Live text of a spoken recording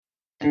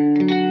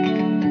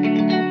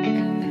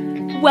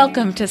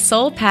Welcome to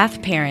Soul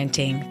Path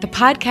Parenting, the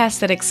podcast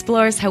that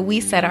explores how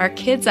we set our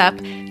kids up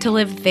to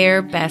live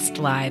their best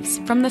lives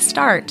from the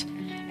start,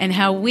 and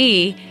how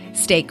we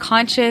stay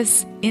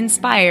conscious,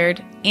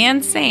 inspired,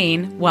 and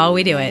sane while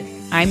we do it.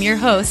 I'm your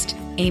host,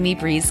 Amy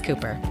Breeze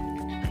Cooper.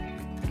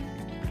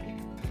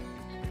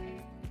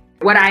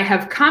 What I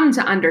have come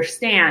to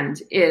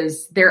understand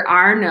is there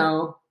are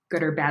no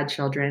good or bad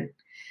children.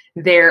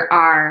 There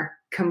are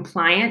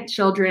compliant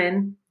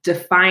children,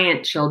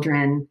 defiant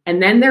children,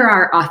 and then there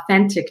are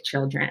authentic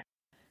children.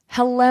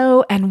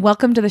 Hello and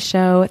welcome to the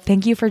show.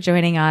 Thank you for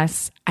joining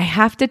us. I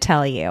have to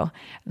tell you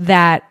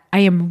that I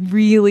am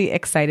really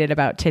excited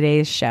about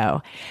today's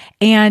show.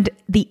 And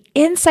the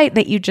insight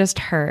that you just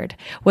heard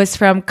was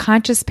from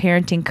conscious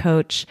parenting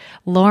coach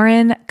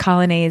Lauren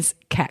Colonnese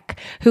Keck,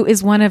 who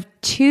is one of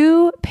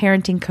two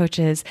parenting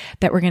coaches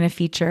that we're going to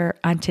feature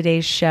on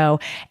today's show.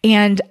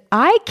 And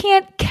I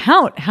can't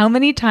count how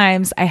many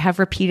times I have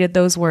repeated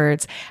those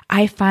words.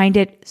 I find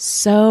it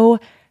so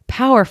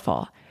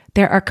powerful.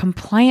 There are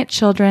compliant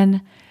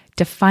children,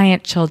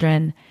 defiant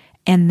children,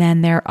 and then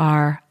there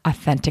are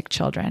authentic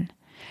children.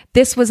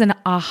 This was an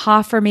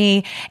aha for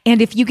me.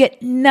 And if you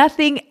get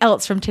nothing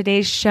else from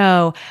today's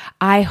show,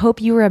 I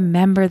hope you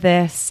remember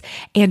this.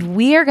 And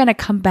we are going to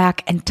come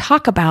back and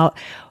talk about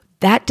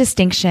that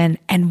distinction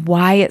and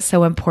why it's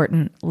so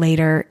important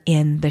later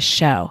in the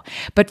show.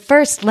 But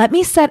first, let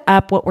me set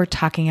up what we're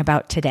talking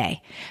about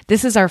today.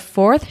 This is our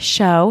fourth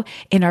show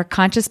in our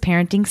Conscious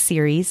Parenting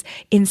series,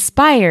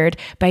 inspired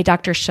by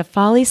Dr.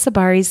 Shefali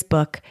Tsabari's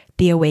book,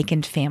 The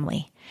Awakened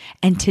Family.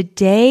 And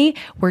today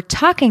we're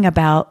talking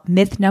about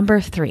myth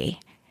number 3.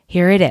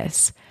 Here it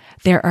is.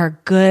 There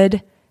are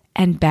good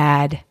and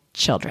bad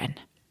children.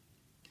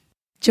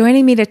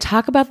 Joining me to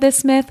talk about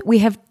this myth, we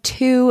have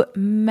two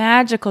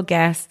magical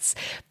guests.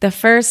 The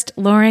first,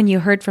 Lauren, you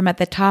heard from at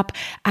the top.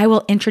 I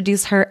will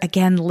introduce her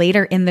again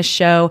later in the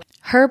show.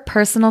 Her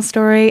personal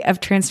story of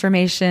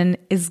transformation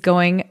is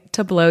going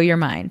to blow your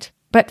mind.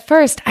 But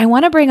first, I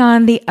want to bring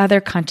on the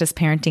other conscious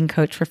parenting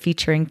coach we're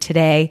featuring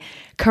today,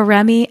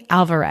 Karemi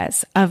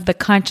Alvarez of the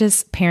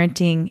Conscious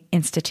Parenting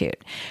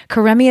Institute.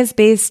 Karemi is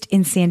based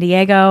in San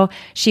Diego.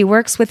 She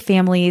works with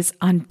families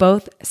on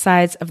both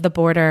sides of the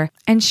border,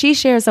 and she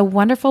shares a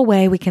wonderful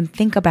way we can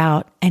think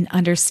about and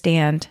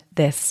understand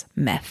this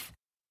myth.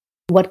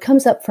 What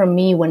comes up for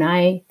me when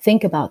I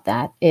think about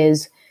that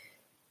is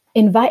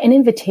an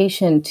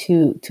invitation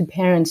to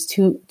parents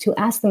to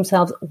ask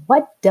themselves,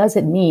 what does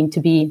it mean to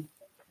be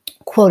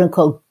quote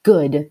unquote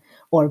good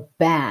or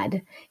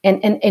bad? And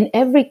in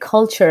every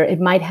culture, it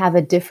might have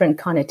a different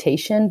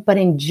connotation, but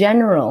in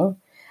general,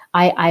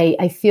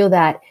 I feel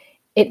that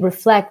it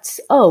reflects,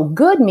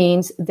 good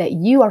means that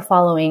you are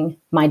following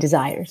my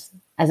desires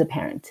as a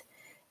parent.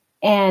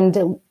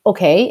 And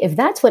okay,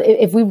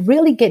 if we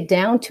really get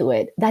down to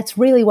it, that's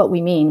really what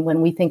we mean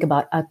when we think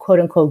about a quote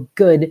unquote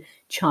good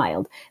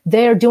child.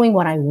 They're doing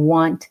what I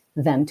want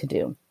them to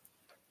do.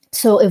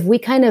 So if we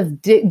kind of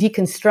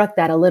deconstruct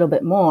that a little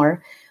bit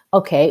more,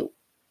 okay,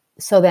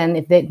 so then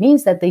if it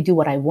means that they do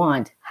what I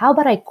want, how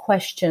about I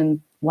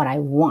question what I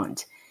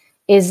want?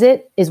 Is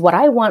what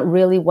I want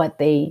really what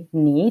they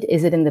need?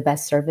 Is it in the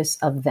best service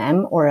of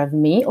them or of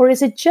me? Or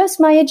is it just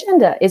my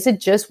agenda? Is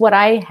it just what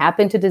I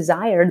happen to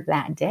desire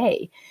that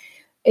day?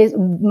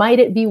 Might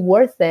it be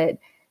worth it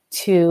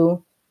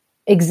to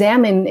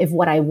examine if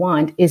what I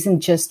want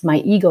isn't just my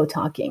ego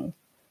talking?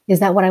 Is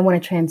that what I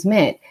want to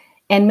transmit?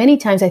 And many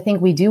times I think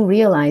we do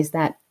realize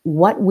that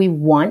what we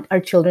want our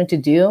children to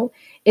do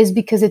is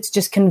because it's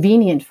just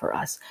convenient for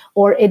us,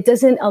 or it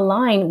doesn't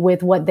align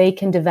with what they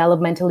can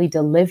developmentally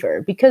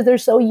deliver because they're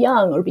so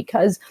young, or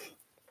because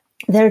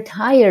they're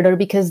tired, or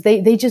because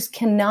they just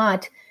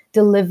cannot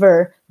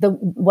deliver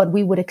what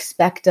we would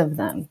expect of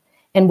them.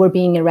 And we're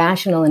being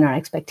irrational in our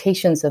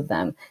expectations of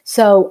them.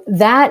 So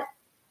that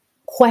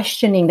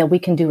questioning that we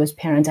can do as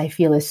parents, I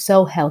feel, is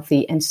so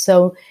healthy and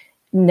so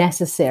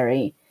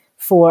necessary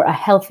for a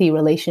healthy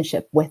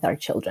relationship with our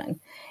children.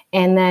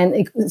 And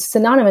then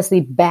synonymously,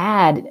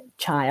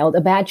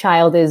 a bad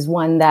child is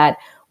one that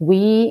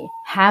we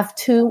have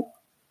to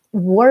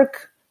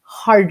work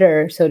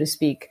harder, so to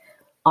speak,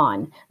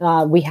 on.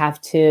 We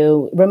have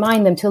to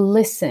remind them to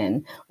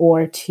listen,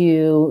 or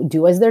to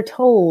do as they're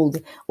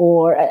told,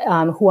 or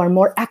who are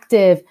more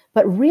active.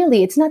 But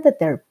really, it's not that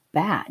they're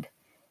bad.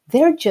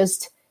 They're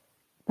just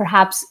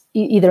perhaps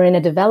either in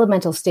a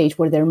developmental stage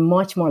where they're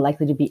much more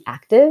likely to be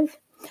active,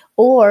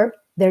 or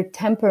their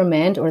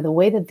temperament or the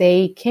way that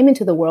they came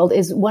into the world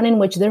is one in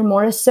which they're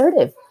more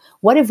assertive.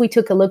 What if we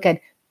took a look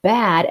at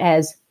bad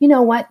as, you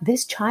know what,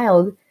 this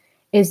child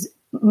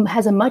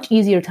has a much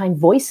easier time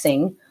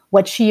voicing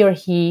what she or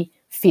he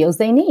feels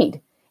they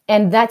need.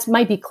 And that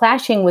might be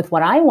clashing with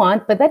what I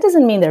want, but that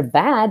doesn't mean they're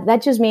bad.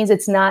 That just means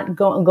it's not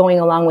going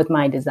along with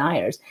my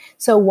desires.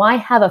 So why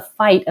have a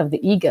fight of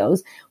the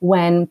egos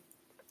when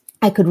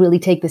I could really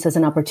take this as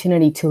an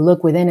opportunity to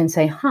look within and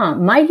say,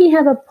 might he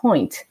have a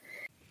point?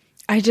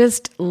 I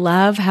just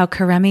love how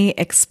Karemi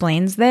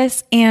explains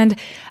this. And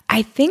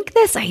I think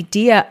this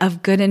idea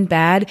of good and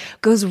bad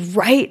goes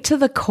right to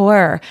the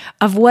core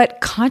of what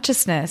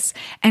consciousness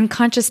and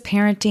conscious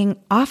parenting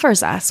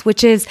offers us,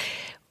 which is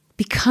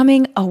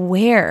becoming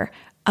aware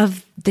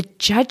of the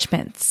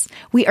judgments.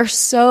 We are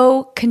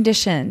so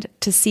conditioned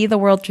to see the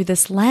world through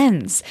this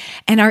lens,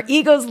 and our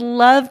egos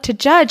love to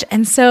judge.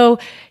 And so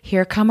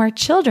here come our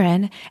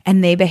children,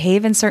 and they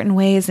behave in certain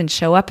ways and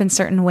show up in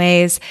certain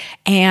ways,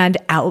 and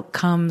out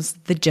comes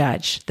the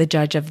judge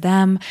of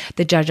them,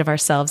 the judge of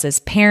ourselves as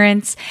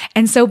parents.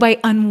 And so by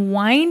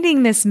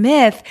unwinding this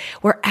myth,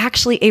 we're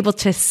actually able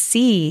to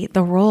see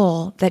the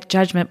role that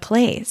judgment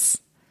plays.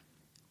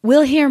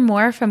 We'll hear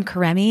more from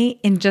Karemi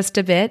in just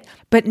a bit,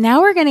 but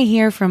now we're going to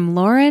hear from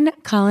Lauren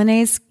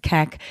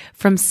Colonnese-Keck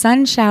from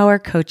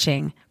Sunshower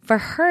Coaching for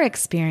her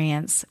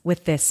experience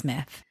with this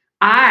myth.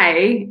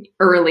 I,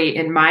 early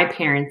in my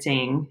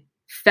parenting,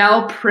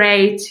 fell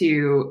prey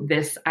to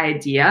this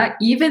idea,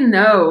 even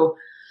though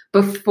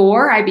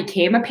before I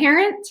became a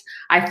parent,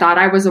 I thought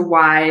I was a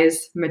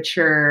wise,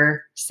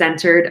 mature,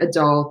 centered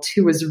adult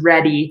who was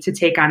ready to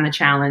take on the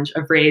challenge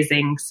of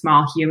raising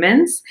small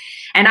humans.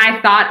 And I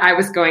thought I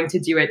was going to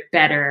do it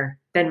better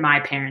than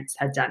my parents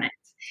had done it.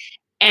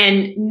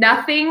 And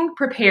nothing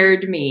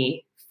prepared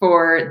me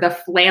for the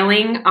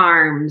flailing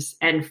arms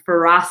and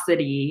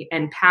ferocity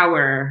and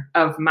power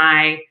of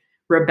my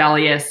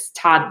rebellious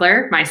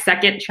toddler. My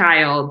second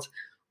child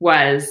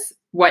was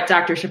what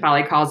Dr.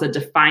 Shefali calls a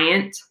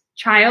defiant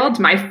child.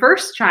 My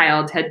first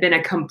child had been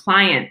a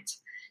compliant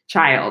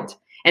child.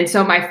 And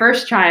so my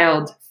first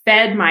child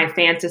fed my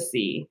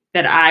fantasy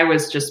that I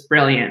was just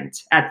brilliant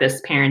at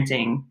this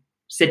parenting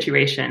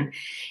situation.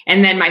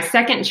 And then my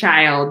second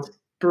child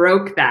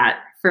broke that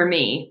for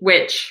me,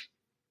 which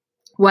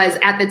was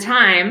at the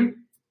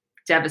time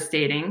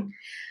devastating,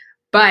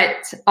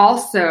 but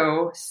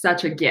also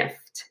such a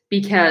gift,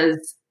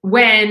 because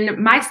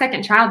when my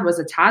second child was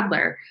a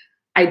toddler,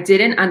 I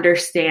didn't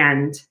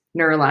understand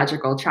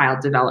neurological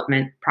child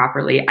development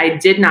properly. I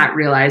did not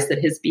realize that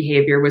his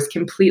behavior was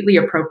completely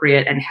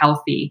appropriate and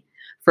healthy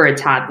for a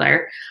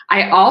toddler.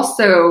 I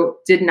also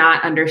did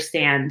not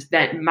understand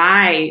that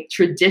my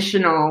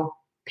traditional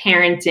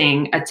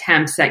parenting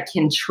attempts at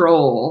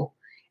control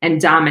and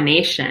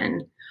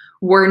domination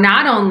were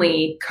not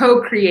only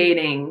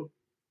co-creating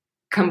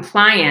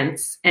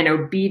compliance and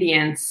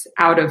obedience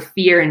out of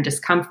fear and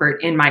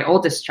discomfort in my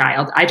oldest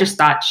child. I just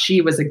thought she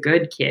was a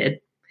good kid.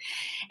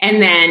 And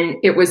then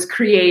it was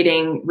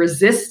creating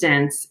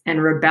resistance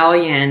and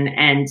rebellion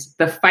and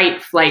the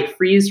fight, flight,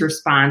 freeze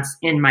response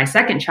in my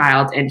second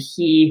child, and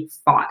he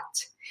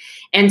fought.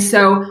 And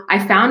so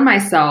I found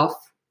myself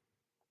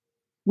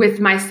with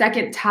my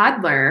second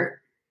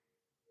toddler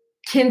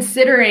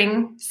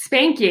considering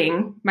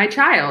spanking my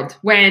child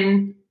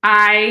when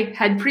I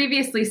had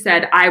previously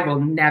said, I will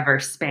never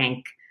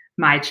spank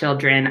my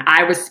children.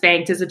 I was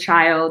spanked as a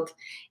child,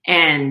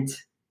 and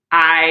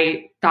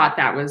I thought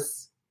that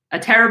was a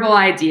terrible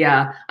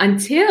idea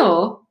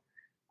until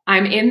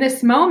I'm in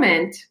this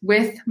moment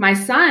with my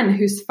son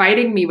who's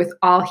fighting me with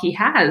all he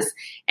has,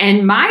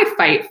 and my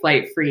fight,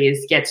 flight,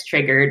 freeze gets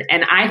triggered.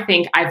 And I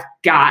think I've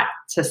got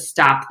to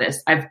stop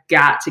this. I've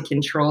got to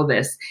control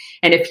this.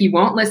 And if he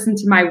won't listen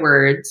to my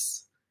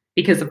words,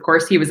 because of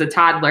course he was a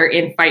toddler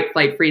in fight,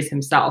 flight, freeze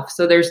himself,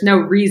 so there's no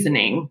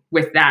reasoning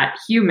with that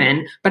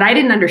human, but I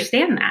didn't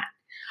understand that.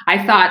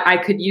 I thought I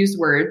could use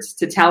words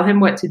to tell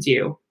him what to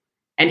do,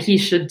 and he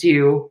should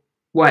do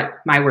what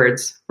my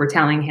words were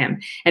telling him.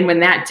 And when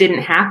that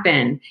didn't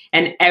happen,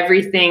 and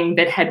everything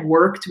that had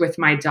worked with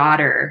my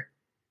daughter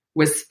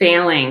was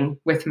failing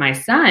with my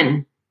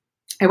son,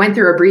 I went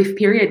through a brief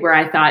period where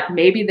I thought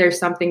maybe there's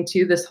something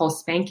to this whole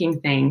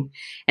spanking thing,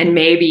 and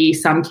maybe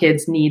some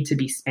kids need to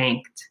be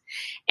spanked.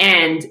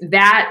 And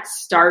that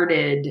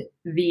started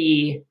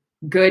the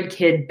good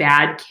kid,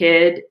 bad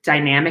kid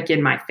dynamic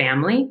in my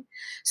family.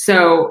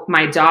 So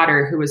my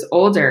daughter, who was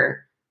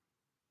older,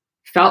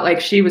 felt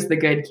like she was the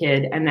good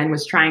kid and then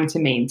was trying to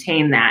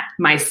maintain that.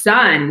 My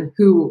son,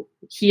 who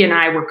he and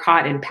I were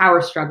caught in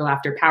power struggle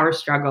after power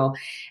struggle,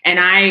 and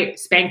I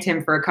spanked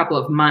him for a couple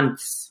of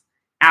months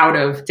out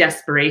of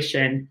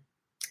desperation.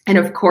 And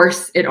of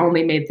course, it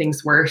only made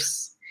things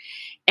worse.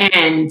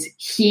 And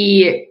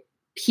he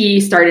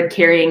started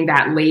carrying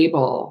that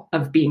label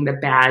of being the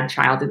bad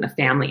child in the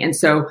family. And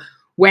so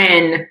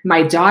when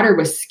my daughter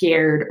was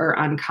scared or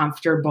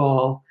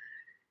uncomfortable,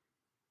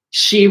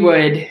 she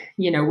would,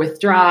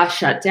 withdraw,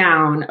 shut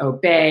down,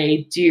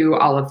 obey, do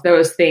all of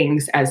those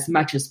things as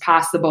much as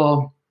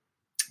possible.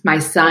 My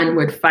son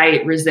would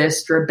fight,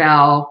 resist,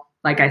 rebel.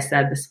 Like I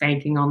said, the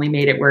spanking only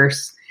made it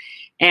worse.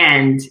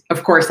 And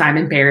of course, I'm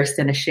embarrassed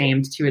and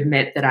ashamed to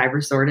admit that I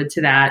resorted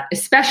to that,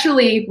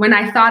 especially when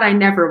I thought I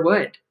never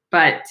would.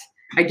 But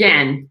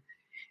again,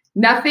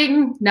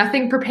 nothing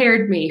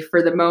prepared me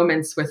for the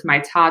moments with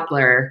my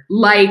toddler,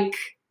 like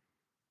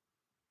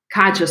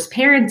conscious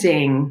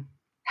parenting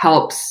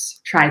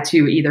helps try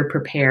to either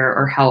prepare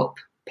or help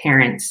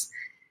parents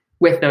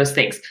with those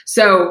things.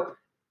 So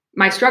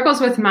my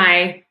struggles with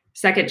my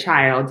second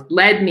child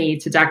led me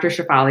to Dr.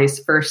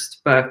 Shefali's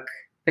first book,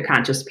 The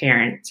Conscious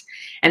Parent.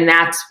 And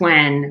that's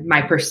when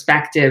my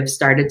perspective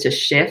started to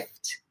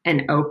shift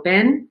and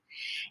open.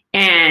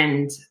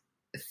 And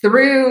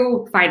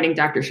through finding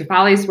Dr.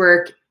 Shefali's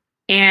work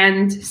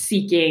and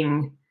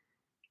seeking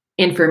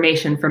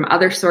information from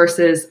other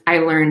sources, I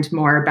learned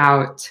more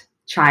about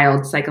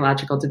child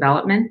psychological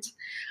development.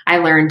 I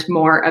learned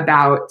more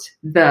about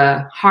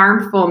the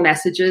harmful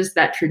messages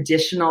that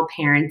traditional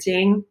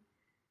parenting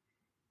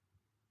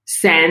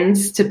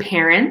sends to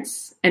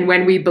parents. And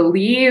when we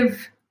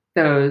believe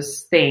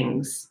those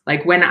things,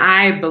 like when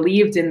I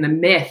believed in the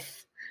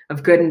myth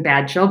of good and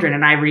bad children,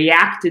 and I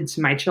reacted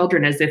to my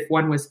children as if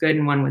one was good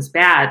and one was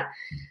bad,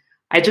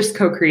 I just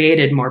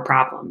co-created more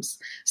problems.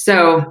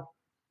 So,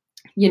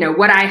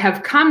 what I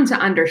have come to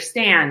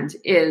understand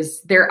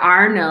is there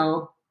are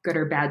no good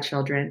or bad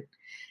children.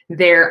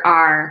 There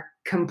are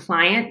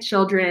compliant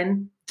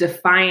children,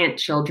 defiant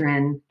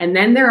children, and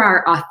then there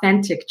are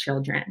authentic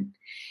children.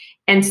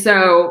 And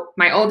so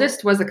my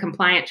oldest was a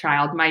compliant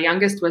child. My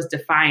youngest was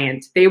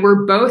defiant. They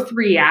were both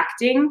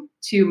reacting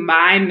to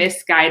my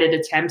misguided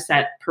attempts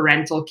at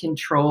parental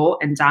control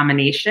and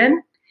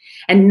domination.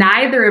 And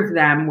neither of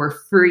them were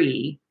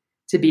free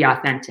to be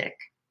authentic.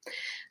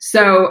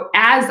 So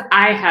as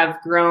I have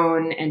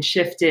grown and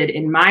shifted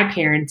in my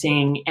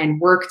parenting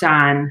and worked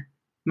on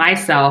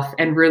myself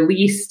and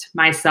released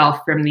myself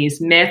from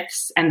these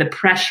myths and the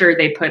pressure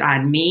they put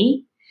on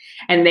me,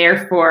 and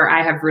therefore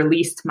I have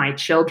released my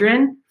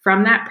children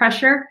from that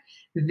pressure,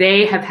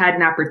 they have had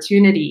an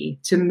opportunity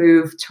to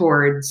move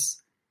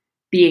towards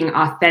being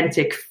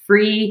authentic,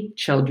 free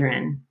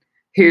children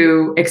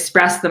who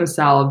express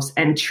themselves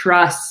and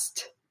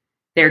trust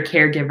their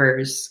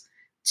caregivers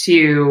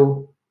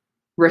to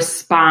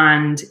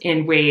respond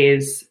in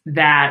ways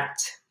that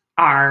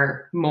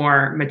are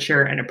more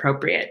mature and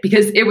appropriate.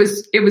 Because it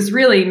was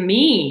really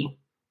me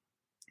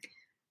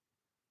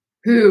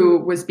who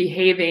was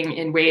behaving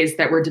in ways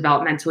that were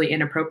developmentally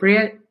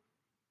inappropriate,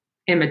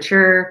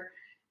 immature,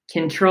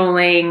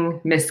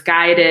 controlling,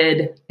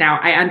 misguided. Now,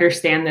 I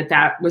understand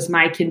that was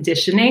my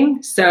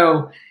conditioning,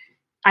 so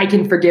I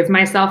can forgive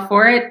myself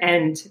for it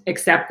and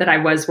accept that I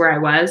was where I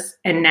was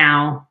and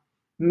now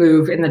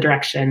move in the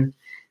direction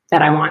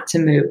that I want to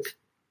move.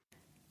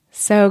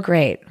 So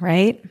great,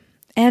 right?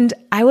 And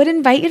I would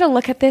invite you to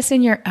look at this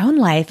in your own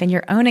life and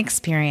your own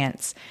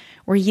experience.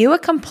 Were you a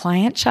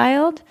compliant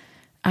child?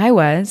 I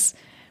was.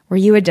 Were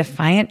you a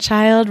defiant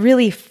child,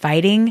 really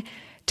fighting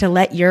to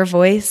let your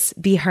voice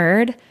be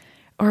heard?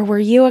 Or were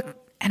you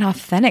an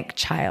authentic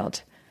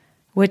child,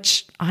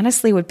 which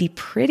honestly would be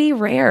pretty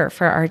rare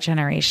for our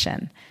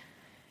generation?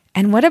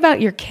 And what about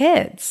your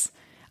kids?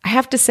 I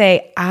have to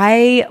say,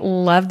 I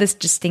love this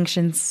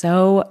distinction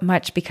so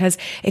much because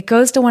it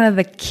goes to one of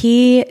the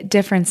key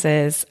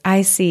differences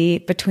I see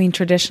between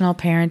traditional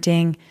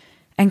parenting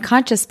and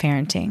conscious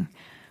parenting,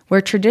 where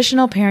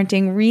traditional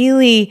parenting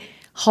really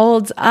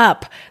holds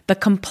up the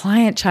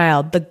compliant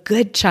child, the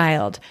good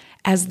child,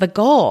 as the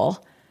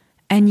goal.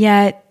 And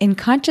yet in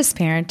conscious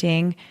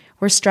parenting,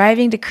 we're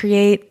striving to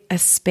create a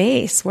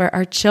space where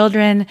our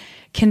children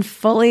can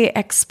fully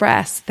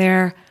express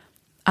their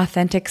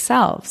authentic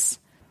selves.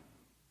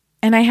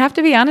 And I have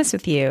to be honest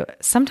with you,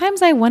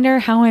 sometimes I wonder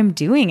how I'm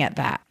doing at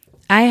that.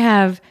 I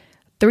have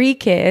 3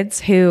 kids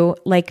who,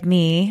 like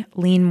me,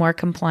 lean more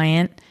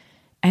compliant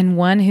and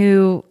one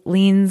who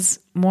leans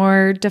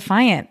more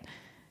defiant.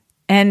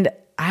 And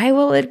I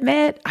will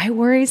admit, I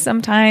worry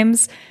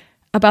sometimes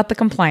about the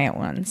compliant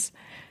ones.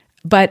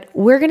 But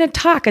we're going to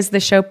talk as the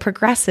show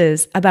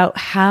progresses about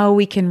how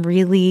we can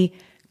really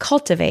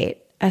cultivate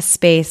a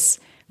space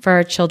for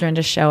our children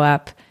to show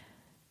up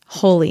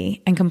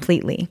wholly and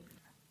completely.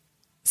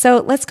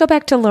 So let's go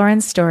back to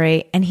Lauren's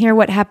story and hear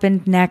what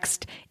happened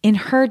next in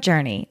her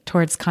journey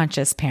towards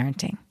conscious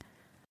parenting.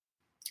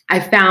 I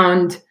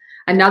found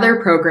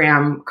another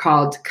program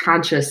called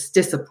Conscious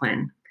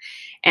Discipline,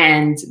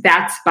 and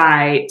that's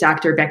by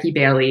Dr. Becky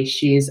Bailey.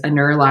 She's a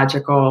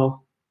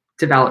neurological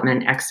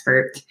development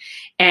expert,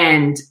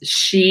 and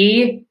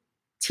she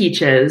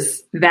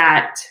teaches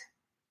that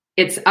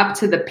it's up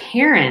to the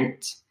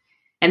parent,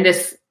 and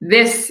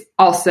this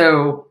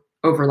also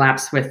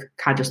overlaps with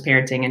conscious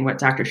parenting and what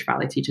Dr.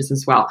 Shefali teaches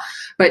as well.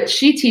 But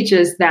she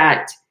teaches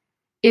that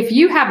if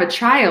you have a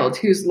child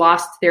who's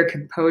lost their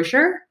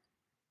composure,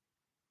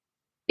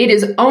 it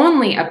is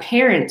only a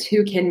parent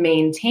who can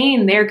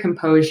maintain their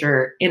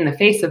composure in the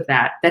face of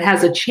that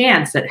has a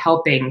chance at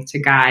helping to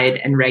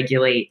guide and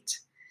regulate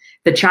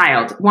the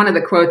child. One of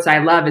the quotes I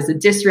love is, "A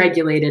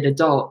dysregulated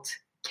adult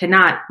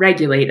cannot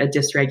regulate a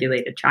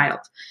dysregulated child."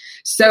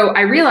 So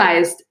I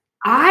realized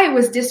I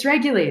was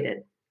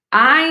dysregulated.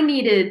 I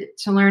needed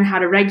to learn how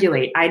to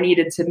regulate. I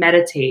needed to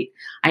meditate.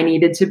 I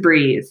needed to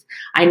breathe.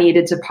 I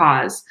needed to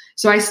pause.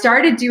 So I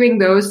started doing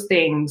those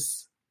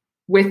things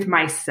with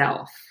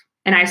myself.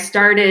 And I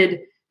started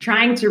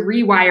trying to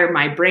rewire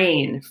my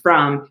brain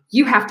from,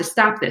 you have to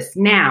stop this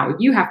now.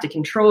 You have to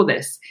control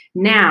this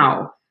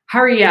now.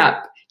 Hurry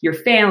up. You're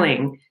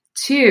failing.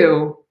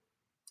 To,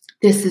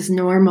 this is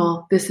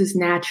normal. This is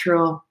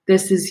natural.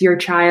 This is your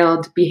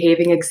child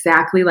behaving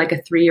exactly like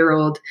a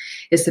 3-year-old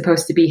is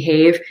supposed to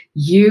behave.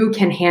 You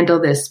can handle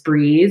this.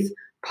 Breathe,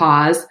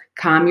 pause,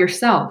 calm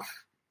yourself.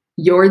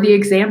 You're the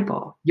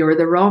example. You're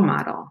the role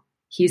model.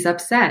 He's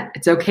upset.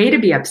 It's okay to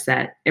be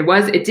upset.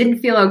 It didn't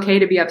feel okay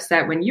to be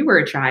upset when you were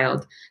a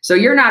child. So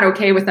you're not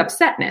okay with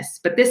upsetness,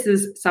 but this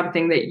is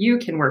something that you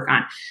can work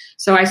on.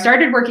 So I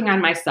started working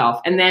on myself.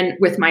 And then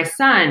with my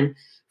son,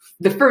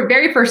 the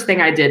very first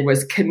thing I did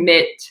was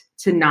commit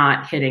to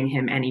not hitting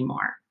him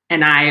anymore.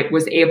 And I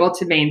was able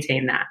to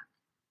maintain that,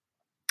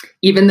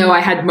 even though I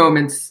had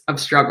moments of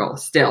struggle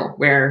still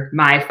where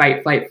my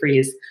fight, flight,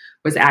 freeze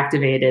was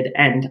activated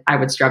and I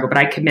would struggle, but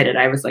I committed.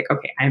 I was like,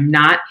 okay, I'm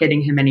not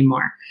hitting him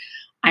anymore.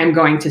 I'm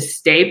going to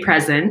stay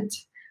present.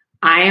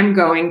 I am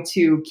going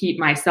to keep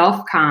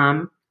myself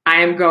calm. I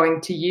am going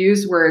to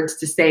use words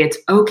to say it's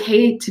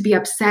okay to be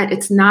upset.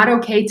 It's not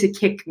okay to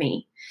kick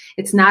me.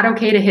 It's not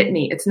okay to hit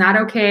me. It's not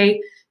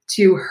okay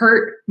to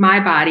hurt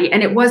my body.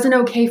 And it wasn't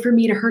okay for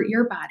me to hurt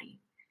your body.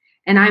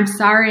 And I'm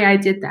sorry I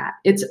did that.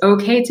 It's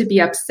okay to be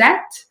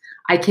upset.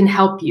 I can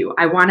help you.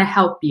 I want to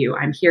help you.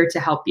 I'm here to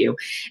help you.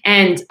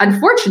 And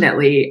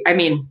fortunately,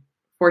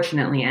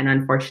 and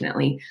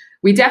unfortunately,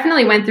 we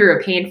definitely went through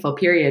a painful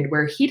period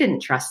where he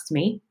didn't trust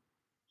me.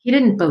 He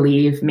didn't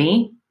believe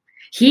me.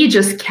 He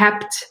just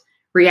kept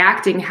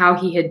reacting how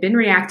he had been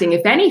reacting.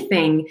 If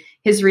anything,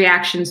 his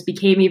reactions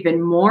became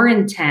even more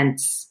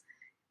intense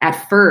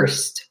at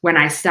first when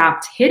I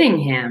stopped hitting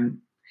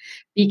him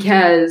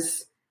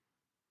because,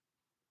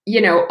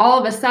 all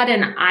of a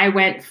sudden I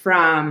went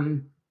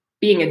from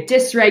being a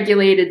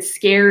dysregulated,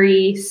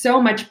 scary,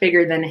 so much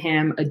bigger than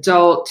him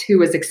adult who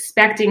was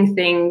expecting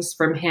things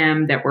from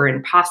him that were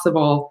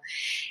impossible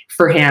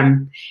for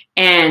him,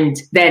 and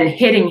then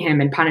hitting him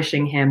and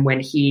punishing him when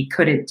he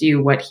couldn't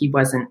do what he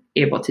wasn't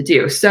able to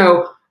do.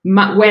 So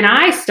when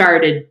I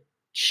started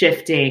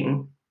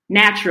shifting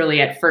naturally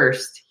at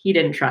first, he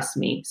didn't trust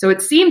me. So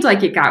it seemed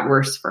like it got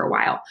worse for a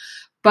while,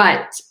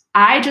 but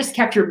I just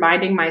kept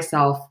reminding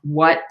myself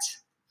what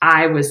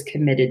I was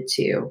committed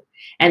to,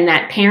 and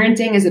that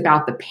parenting is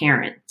about the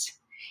parent.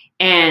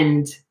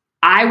 And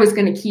I was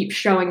going to keep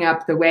showing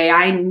up the way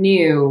I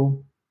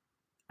knew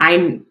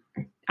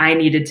I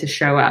needed to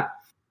show up.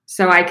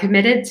 So I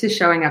committed to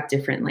showing up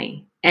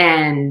differently.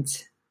 And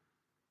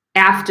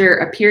after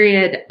a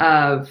period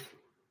of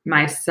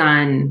my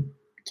son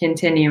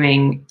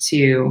continuing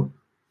to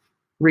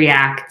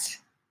react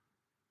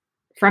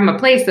from a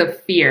place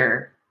of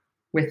fear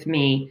with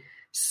me,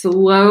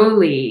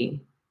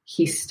 slowly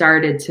he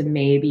started to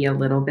maybe a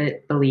little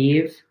bit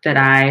believe that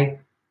I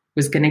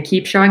was going to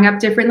keep showing up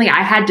differently.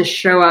 I had to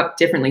show up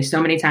differently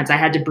so many times. I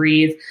had to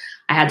breathe.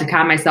 I had to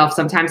calm myself.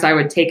 Sometimes I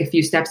would take a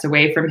few steps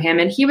away from him,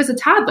 and he was a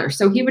toddler,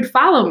 so he would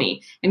follow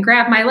me and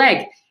grab my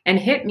leg and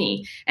hit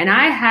me. And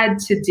I had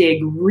to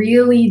dig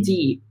really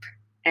deep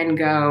and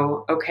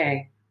go,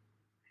 okay,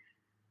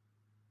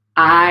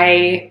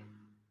 I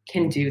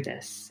can do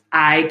this.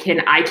 I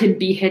can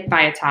be hit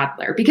by a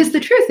toddler. Because the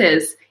truth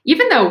is,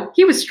 even though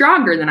he was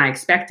stronger than I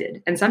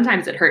expected, and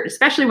sometimes it hurt,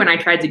 especially when I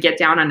tried to get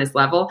down on his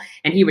level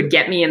and he would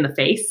get me in the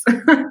face.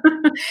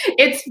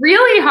 It's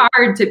really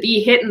hard to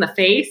be hit in the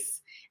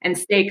face and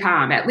stay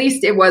calm. At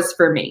least it was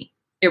for me.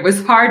 It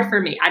was hard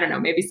for me. I don't know,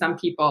 maybe some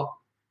people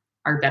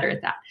are better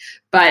at that.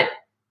 But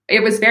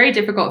it was very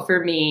difficult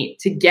for me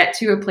to get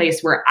to a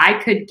place where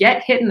I could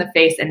get hit in the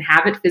face and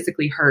have it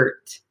physically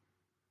hurt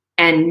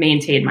and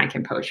maintain my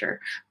composure.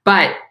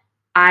 But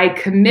I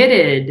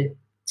committed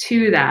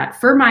to that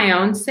for my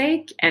own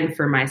sake and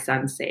for my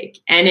son's sake.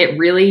 And it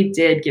really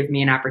did give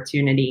me an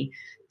opportunity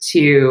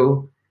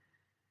to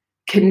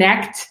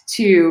connect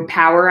to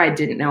power I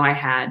didn't know I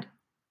had.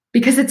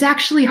 Because it's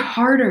actually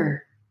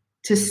harder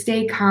to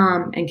stay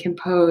calm and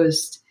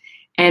composed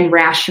and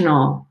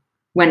rational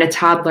when a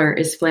toddler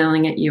is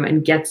flailing at you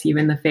and gets you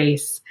in the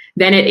face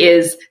than it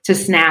is to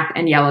snap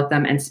and yell at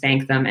them and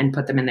spank them and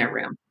put them in their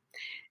room.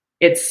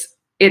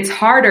 It's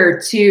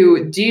harder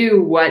to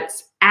do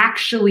what's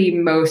actually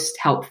most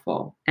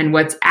helpful and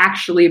what's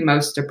actually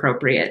most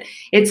appropriate.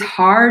 It's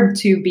hard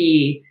to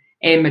be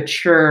a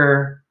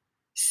mature,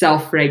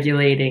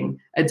 self-regulating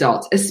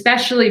adult,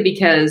 especially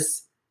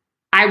because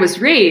I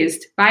was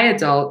raised by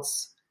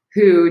adults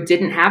who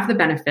didn't have the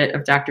benefit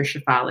of Dr.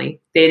 Shefali.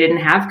 They didn't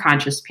have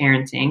conscious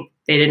parenting.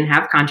 They didn't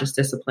have conscious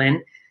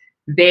discipline.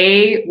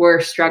 They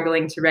were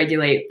struggling to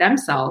regulate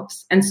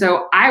themselves. And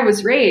so I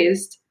was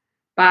raised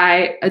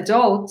by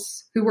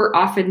adults who were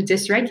often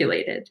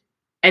dysregulated.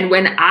 And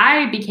when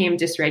I became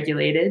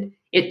dysregulated,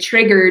 it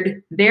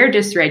triggered their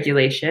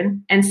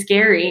dysregulation, and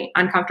scary,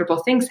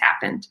 uncomfortable things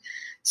happened.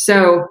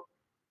 So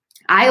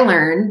I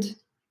learned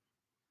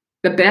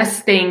the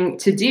best thing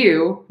to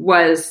do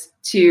was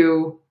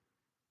to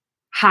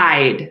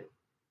hide,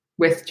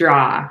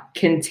 withdraw,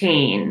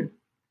 contain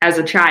as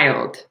a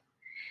child.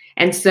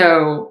 And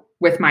so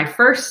with my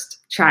first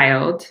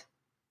child,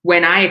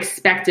 when I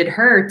expected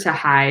her to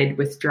hide,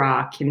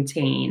 withdraw,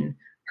 contain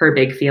her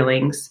big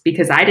feelings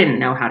because I didn't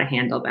know how to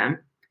handle them,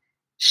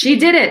 she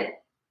did it.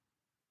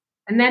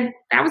 And then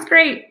that was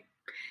great.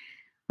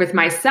 with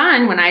my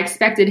son when I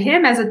expected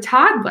him as a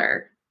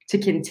toddler to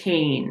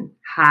contain,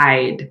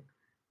 hide,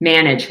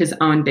 manage his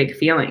own big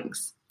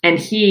feelings. And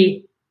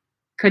he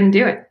couldn't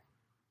do it.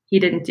 He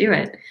didn't do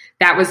it.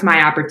 That was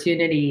my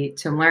opportunity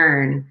to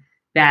learn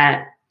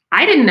that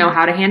I didn't know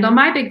how to handle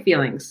my big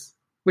feelings,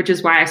 which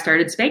is why I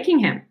started spanking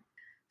him.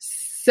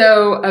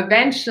 So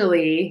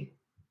eventually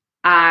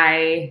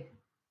I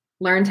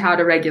learned how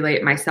to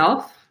regulate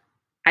myself.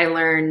 I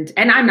learned,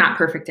 and I'm not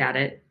perfect at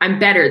it. I'm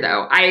better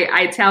though.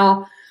 I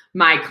tell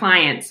my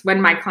clients,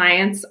 when my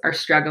clients are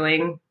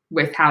struggling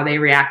with how they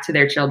react to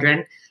their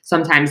children,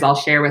 sometimes I'll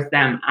share with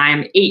them,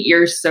 I'm 8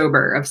 years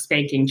sober of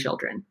spanking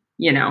children,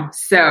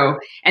 So,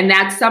 and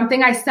that's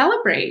something I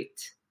celebrate.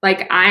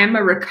 Like, I am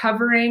a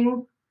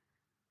recovering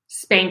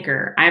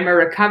spanker. I'm a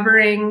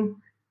recovering,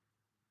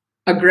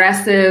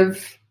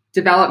 aggressive,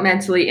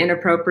 developmentally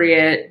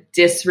inappropriate,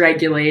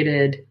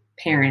 dysregulated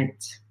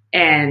parent.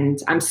 And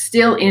I'm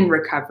still in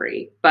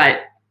recovery,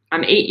 but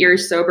I'm 8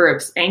 years sober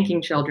of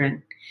spanking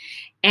children.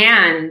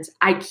 And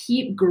I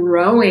keep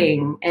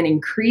growing and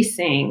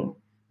increasing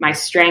my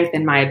strength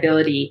and my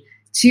ability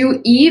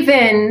to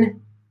even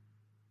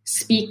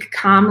speak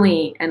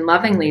calmly and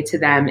lovingly to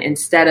them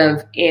instead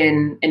of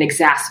in an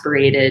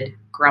exasperated,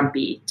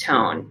 grumpy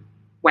tone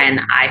when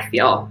I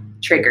feel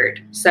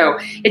triggered. So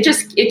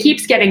it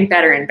keeps getting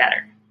better and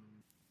better.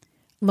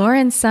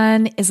 Lauren's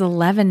son is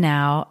 11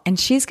 now, and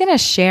she's going to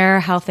share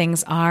how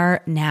things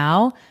are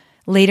now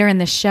later in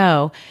the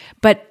show.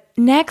 But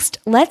next,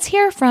 let's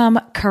hear from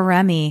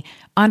Karemi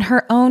on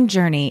her own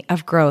journey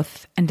of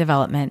growth and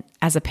development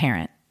as a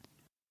parent.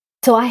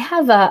 So I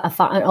have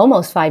an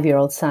almost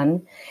 5-year-old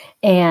son,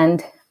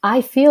 and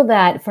I feel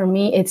that for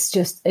me,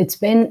 it's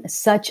been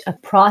such a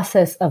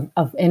process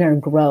of inner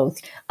growth.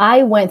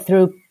 I went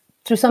through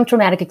some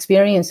traumatic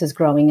experiences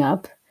growing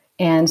up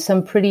and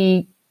some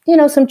pretty,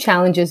 some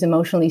challenges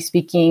emotionally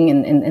speaking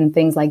and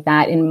things like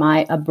that in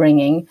my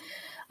upbringing,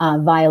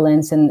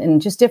 violence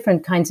and just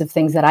different kinds of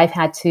things that I've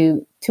had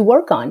to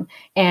work on.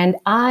 And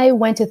I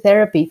went to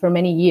therapy for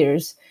many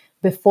years.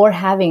 Before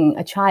having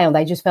a child,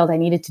 I just felt I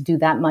needed to do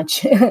that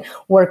much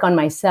work on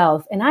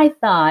myself. And I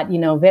thought,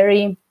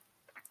 very,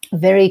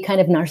 very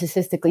kind of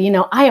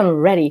narcissistically, I am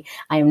ready.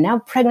 I am now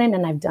pregnant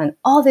and I've done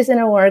all this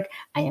inner work.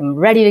 I am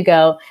ready to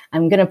go.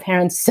 I'm going to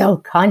parent so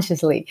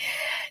consciously.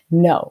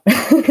 No,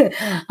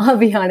 I'll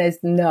be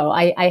honest. No,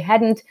 I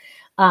hadn't,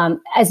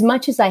 as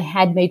much as I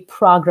had made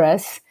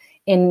progress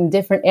in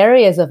different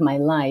areas of my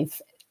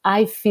life.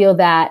 I feel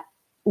that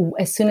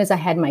as soon as I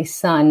had my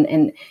son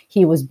and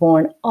he was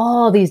born,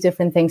 all these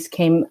different things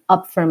came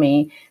up for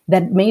me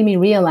that made me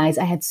realize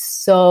I had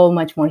so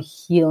much more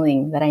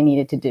healing that I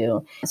needed to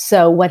do.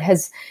 So what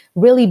has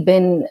really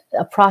been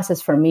a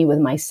process for me with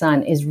my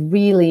son is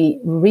really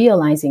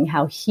realizing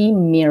how he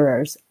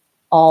mirrors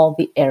all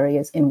the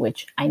areas in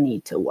which I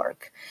need to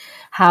work.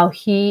 How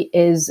he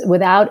is,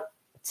 without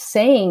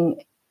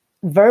saying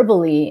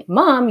verbally,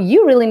 Mom,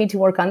 you really need to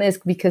work on this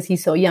because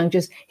he's so young.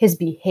 Just his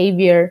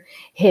behavior,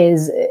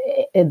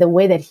 the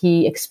way that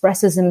he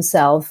expresses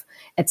himself,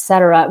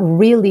 etc.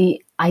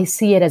 Really, I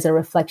see it as a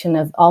reflection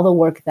of all the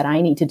work that I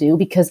need to do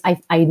because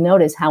I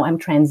notice how I'm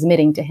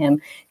transmitting to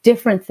him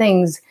different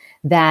things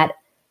that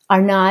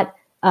are not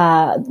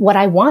what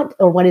I want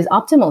or what is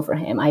optimal for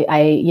him.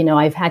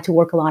 I've had to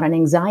work a lot on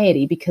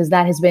anxiety because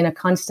that has been a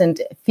constant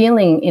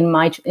feeling in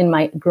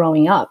my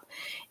growing up,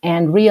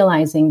 and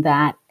realizing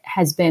that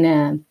has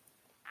been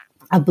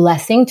a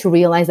blessing to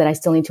realize that I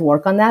still need to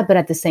work on that. But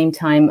at the same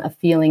time, a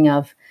feeling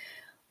of,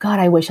 God,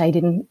 I wish I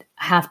didn't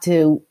have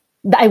to,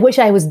 I wish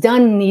I was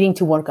done needing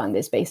to work on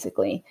this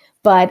basically.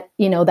 But,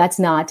 that's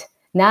not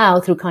now.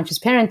 Through conscious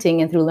parenting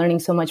and through learning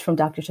so much from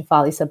Dr.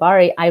 Shefali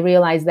Tsabary, I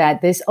realized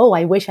that this,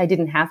 I wish I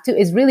didn't have to,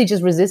 is really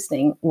just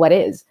resisting what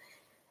is.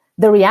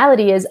 The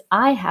reality is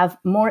I have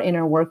more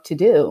inner work to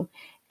do.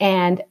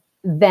 And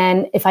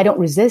then if I don't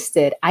resist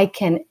it, I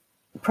can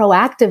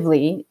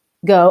proactively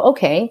go,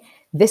 okay,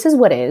 this is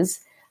what is,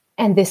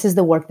 and this is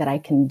the work that I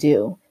can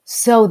do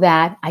so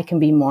that I can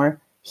be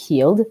more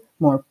healed,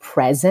 more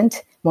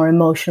present, more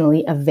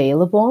emotionally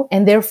available,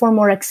 and therefore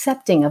more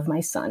accepting of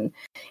my son.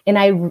 And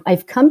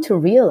I've come to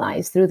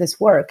realize through this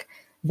work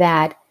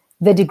that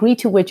the degree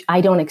to which I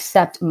don't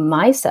accept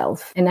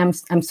myself, and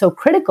I'm so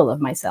critical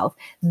of myself,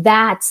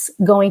 that's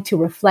going to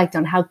reflect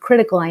on how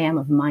critical I am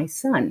of my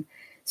son.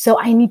 So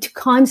I need to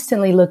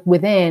constantly look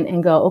within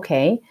and go,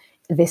 okay,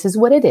 this is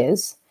what it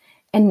is.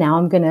 And now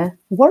I'm going to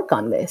work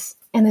on this.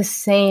 And the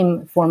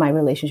same for my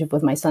relationship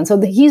with my son.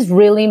 So he's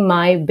really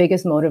my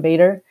biggest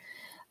motivator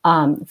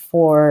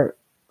for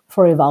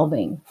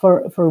evolving,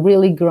 for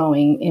really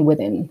growing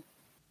within.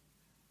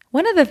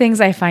 One of the things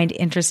I find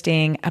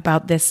interesting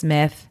about this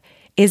myth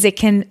is it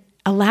can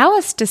allow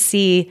us to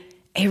see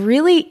a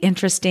really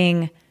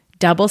interesting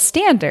double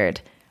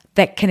standard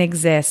that can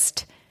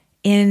exist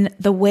in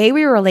the way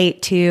we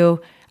relate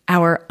to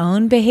our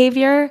own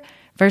behavior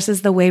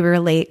versus the way we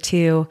relate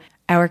to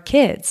our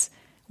kids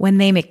when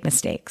they make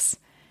mistakes.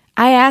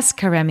 I asked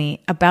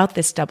Karemi about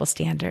this double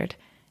standard,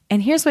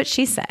 and here's what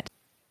she said.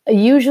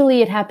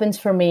 Usually it happens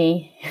for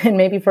me and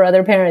maybe for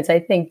other parents, I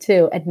think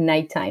too, at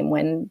nighttime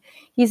when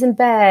he's in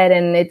bed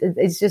and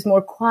it's just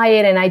more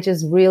quiet. And I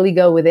just really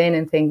go within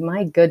and think,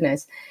 my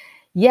goodness,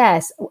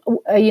 yes,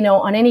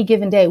 on any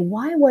given day,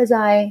 why was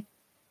I,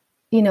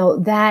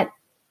 that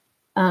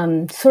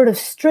sort of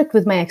strict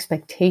with my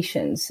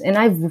expectations? And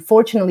I've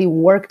fortunately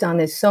worked on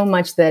this so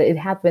much that it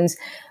happens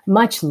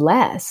much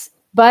less.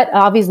 But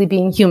obviously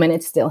being human,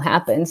 it still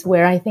happens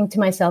where I think to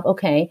myself,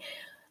 okay,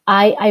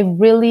 I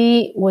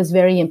really was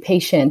very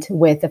impatient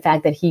with the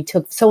fact that he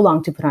took so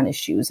long to put on his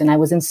shoes and I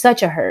was in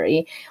such a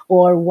hurry.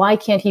 Or why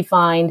can't he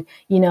find,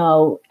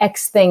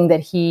 X thing that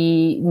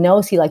he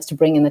knows he likes to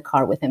bring in the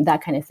car with him,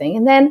 that kind of thing.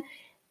 And then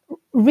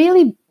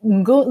really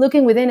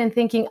looking within and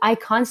thinking, I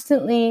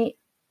constantly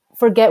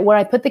forget where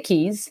I put the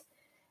keys.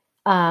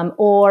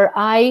 Or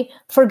I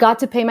forgot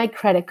to pay my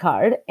credit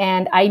card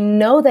and I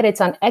know that it's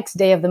on X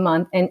day of the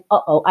month and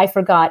I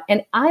forgot.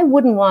 And I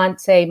wouldn't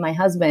want, say, my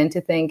husband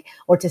to think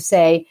or to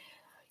say,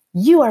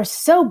 you are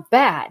so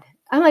bad.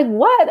 I'm like,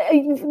 what?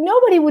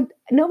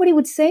 Nobody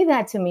would say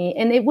that to me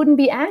and it wouldn't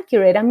be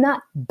accurate. I'm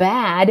not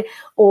bad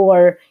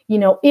or,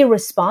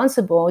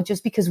 irresponsible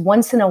just because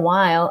once in a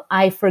while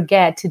I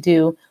forget to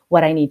do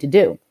what I need to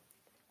do.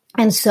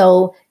 And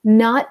so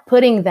not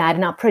putting that,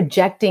 not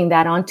projecting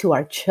that onto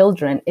our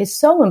children is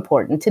so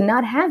important, to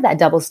not have that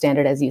double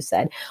standard, as you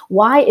said.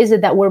 Why is it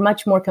that we're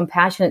much more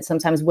compassionate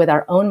sometimes with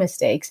our own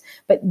mistakes,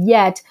 but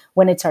yet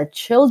when it's our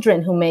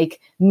children who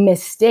make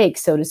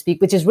mistakes, so to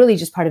speak, which is really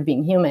just part of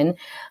being human,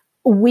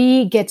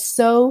 we get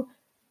so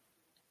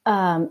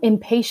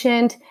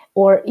impatient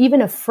or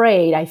even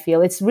afraid, I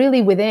feel. It's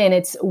really within,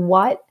 it's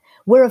what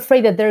we're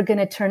afraid that they're going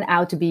to turn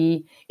out to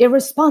be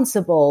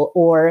irresponsible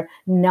or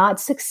not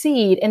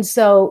succeed. And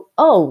so,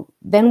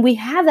 then we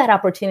have that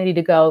opportunity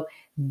to go,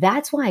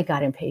 that's why I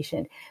got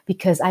impatient,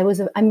 because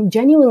I'm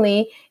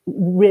genuinely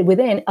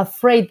within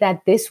afraid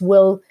that this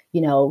will,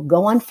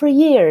 go on for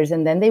years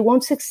and then they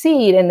won't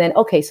succeed. And then,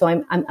 okay, so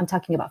I'm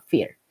talking about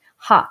fear.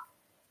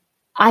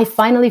 I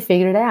finally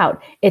figured it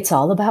out. It's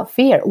all about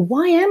fear.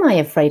 Why am I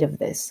afraid of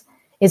this?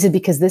 Is it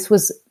because this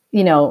was,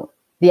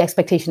 the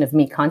expectation of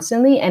me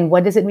constantly? And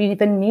what does it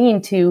even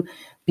mean to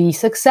be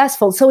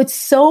successful? So it's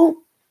so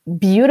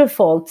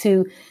beautiful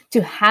to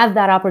have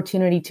that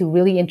opportunity to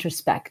really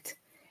introspect.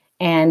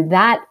 And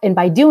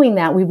by doing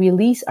that, we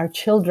release our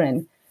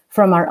children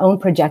from our own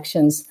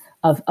projections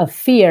of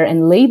fear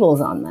and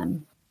labels on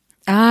them.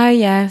 Ah,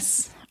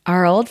 yes.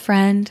 Our old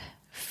friend,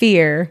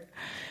 fear.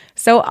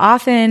 So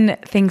often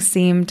things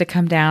seem to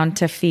come down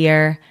to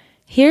fear.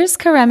 Here's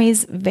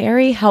Karemi's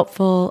very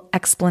helpful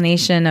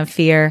explanation of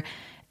fear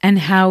and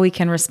how we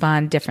can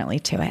respond differently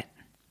to it.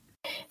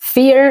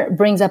 Fear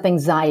brings up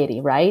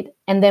anxiety, right?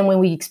 And then when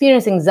we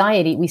experience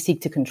anxiety, we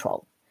seek to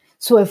control.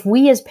 So if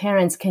we as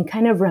parents can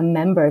kind of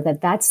remember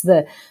that that's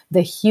the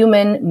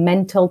human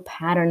mental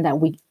pattern that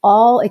we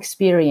all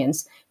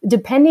experience,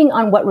 depending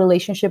on what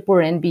relationship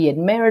we're in, be it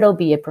marital,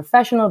 be it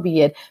professional,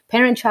 be it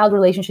parent-child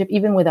relationship,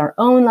 even with our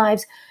own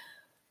lives,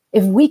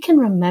 if we can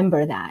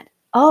remember that,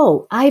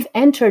 I've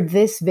entered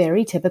this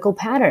very typical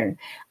pattern.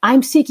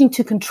 I'm seeking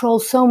to control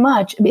so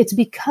much. It's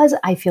because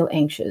I feel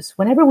anxious.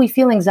 Whenever we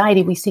feel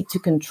anxiety, we seek to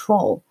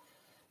control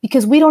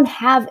because we don't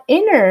have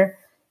inner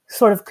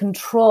sort of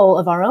control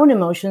of our own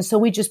emotions. So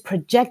we just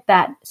project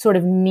that sort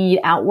of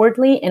need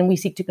outwardly and we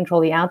seek to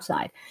control the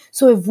outside.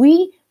 So if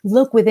we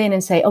look within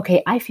and say,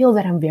 okay, I feel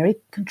that I'm very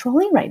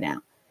controlling right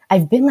now.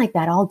 I've been like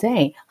that all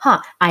day.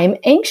 I am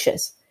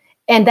anxious.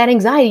 And that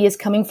anxiety is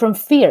coming from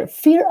fear.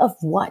 Fear of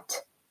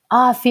what?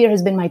 Fear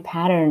has been my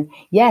pattern.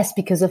 Yes,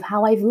 because of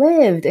how I've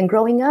lived and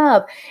growing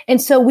up. And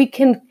so we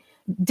can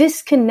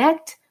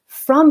disconnect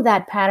from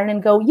that pattern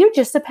and go, you're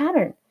just a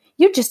pattern.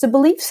 You're just a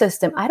belief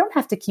system. I don't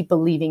have to keep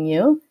believing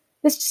you.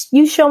 It's just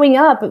you showing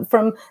up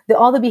from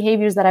all the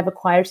behaviors that I've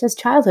acquired since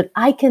childhood.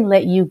 I can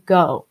let you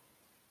go.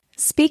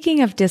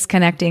 Speaking of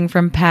disconnecting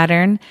from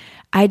pattern,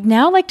 I'd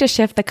now like to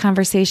shift the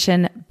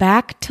conversation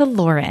back to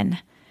Lauren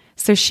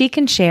so she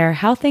can share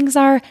how things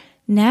are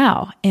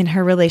now in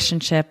her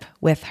relationship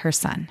with her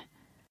son.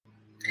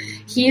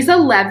 He's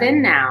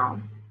 11 now,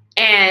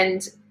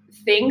 and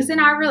things in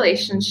our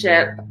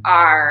relationship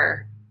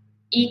are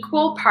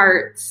equal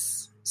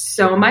parts,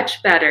 so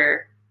much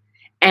better,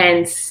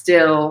 and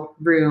still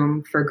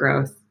room for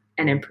growth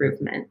and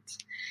improvement.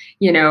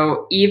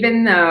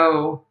 Even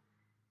though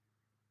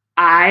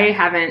I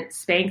haven't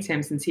spanked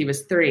him since he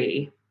was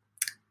 3,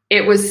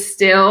 it was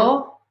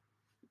still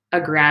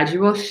a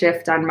gradual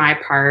shift on my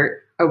part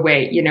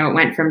away. It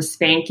went from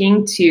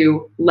spanking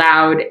to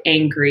loud,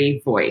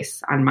 angry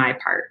voice on my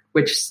part,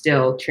 which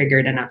still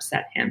triggered and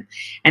upset him.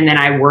 And then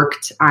I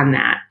worked on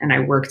that, and I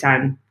worked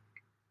on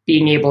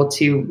being able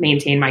to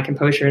maintain my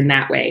composure in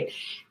that way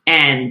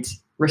and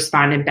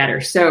responded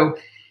better. So,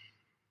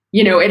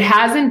 it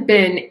hasn't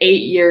been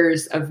 8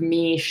 years of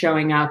me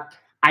showing up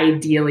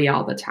ideally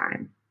all the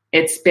time.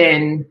 It's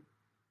been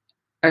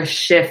a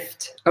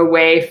shift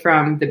away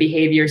from the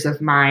behaviors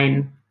of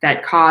mine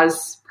that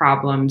cause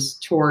problems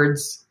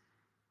towards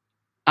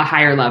a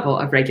higher level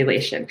of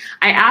regulation.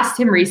 I asked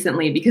him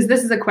recently, because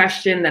this is a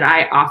question that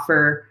I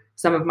offer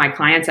some of my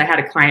clients. I had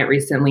a client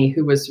recently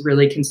who was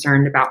really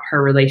concerned about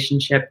her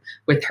relationship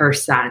with her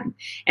son.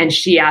 And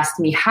she asked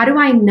me, how do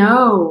I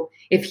know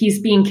if he's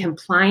being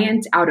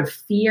compliant out of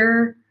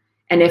fear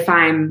and if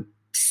I'm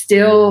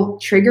still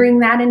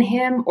triggering that in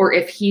him, or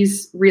if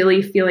he's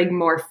really feeling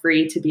more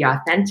free to be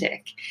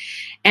authentic?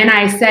 And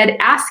I said,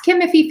 ask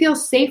him if he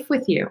feels safe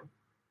with you.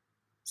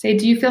 Say,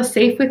 do you feel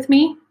safe with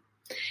me?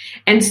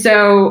 And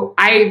so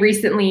I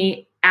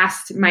recently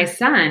asked my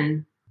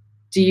son,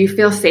 do you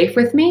feel safe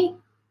with me?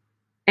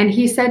 And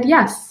he said,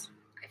 yes,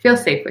 I feel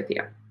safe with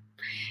you.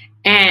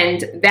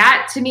 And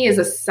that to me is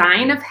a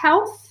sign of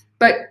health.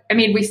 But I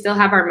mean, we still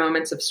have our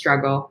moments of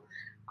struggle.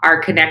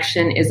 Our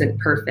connection isn't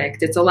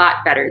perfect. It's a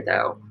lot better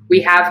though.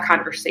 We have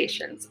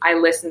conversations. I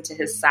listen to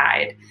his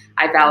side.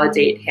 I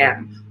validate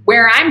him.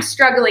 Where I'm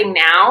struggling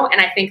now,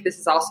 and I think this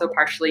is also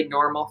partially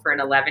normal for an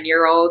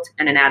 11-year-old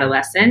and an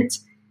adolescent,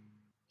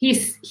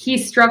 he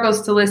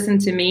struggles to listen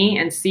to me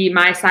and see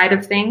my side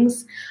of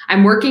things.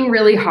 I'm working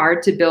really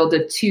hard to build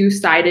a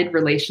two-sided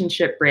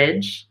relationship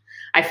bridge.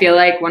 I feel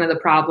like one of the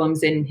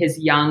problems in his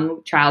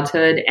young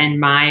childhood and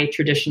my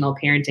traditional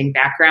parenting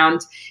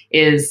background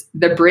is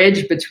the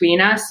bridge between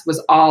us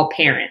was all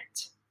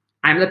parent.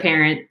 I'm the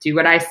parent, do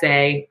what I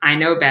say, I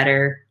know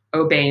better,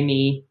 obey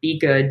me, be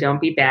good,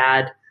 don't be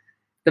bad.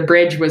 The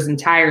bridge was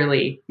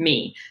entirely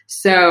me.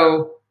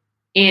 So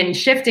in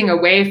shifting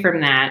away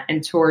from that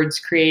and towards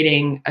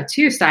creating a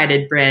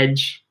two-sided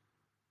bridge,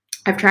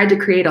 I've tried to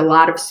create a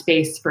lot of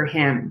space for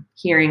him,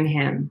 hearing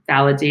him,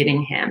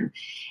 validating him.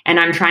 And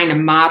I'm trying to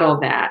model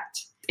that.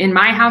 In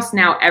my house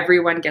now,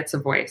 everyone gets a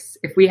voice.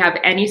 If we have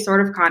any sort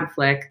of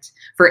conflict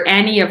for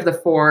any of the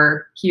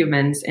 4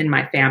 humans in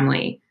my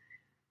family,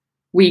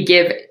 we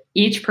give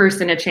each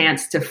person a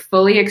chance to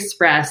fully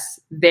express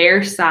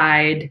their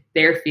side,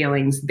 their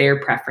feelings, their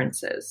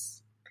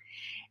preferences.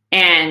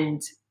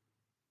 And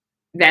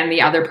then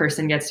the other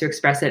person gets to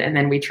express it, and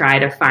then we try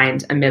to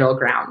find a middle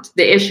ground.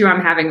 The issue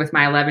I'm having with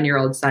my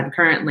 11-year-old son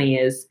currently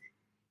is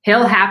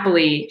he'll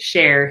happily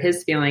share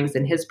his feelings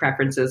and his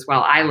preferences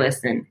while I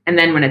listen. And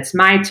then when it's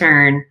my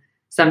turn,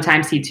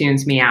 sometimes he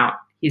tunes me out.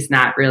 He's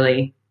not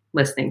really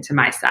listening to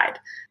my side.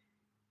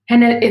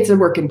 And it's a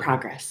work in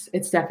progress.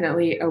 It's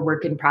definitely a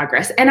work in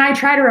progress. And I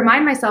try to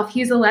remind myself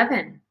he's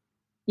 11.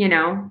 You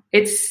know,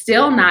 it's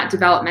still not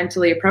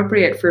developmentally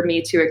appropriate for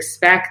me to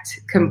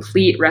expect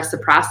complete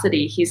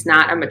reciprocity. He's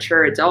not a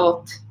mature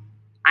adult.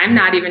 I'm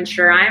not even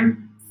sure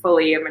I'm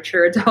fully a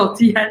mature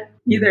adult yet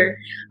either.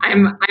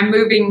 I'm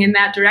moving in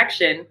that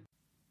direction.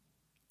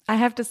 I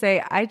have to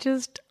say, I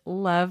just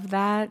love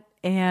that.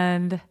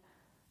 And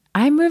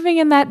I'm moving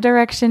in that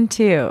direction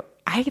too.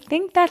 I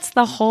think that's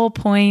the whole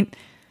point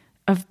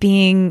of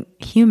being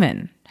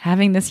human,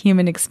 having this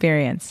human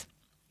experience.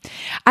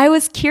 I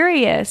was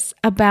curious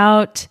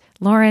about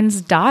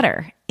Lauren's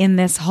daughter in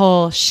this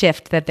whole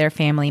shift that their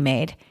family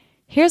made.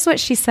 Here's what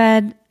she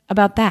said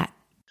about that.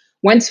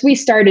 Once we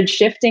started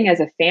shifting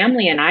as a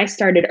family and I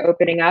started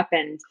opening up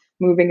and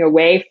moving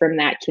away from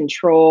that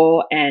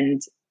control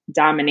and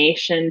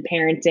domination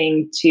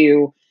parenting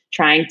to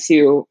trying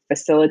to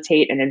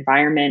facilitate an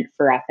environment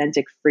for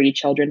authentic, free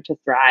children to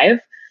thrive,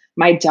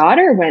 my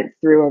daughter went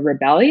through a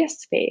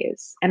rebellious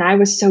phase. And I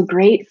was so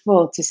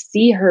grateful to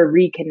see her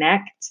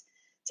reconnect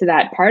to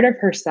that part of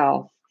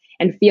herself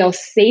and feel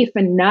safe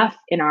enough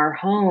in our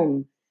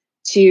home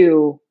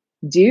to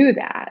do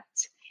that.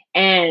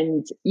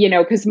 And, you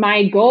know, because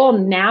my goal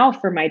now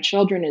for my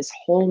children is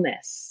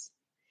wholeness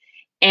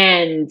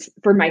and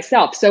for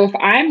myself. So if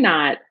I'm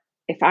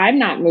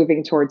not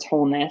moving towards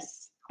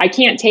wholeness, I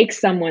can't take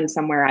someone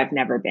somewhere I've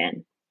never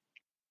been.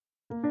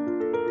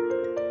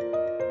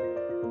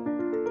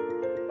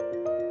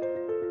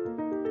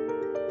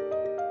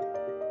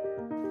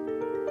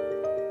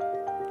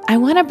 I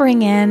want to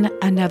bring in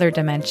another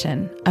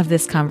dimension of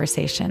this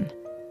conversation,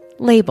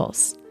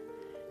 labels.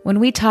 When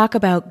we talk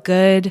about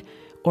good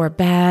or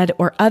bad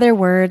or other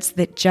words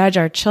that judge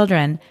our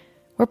children,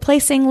 we're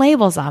placing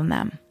labels on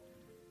them.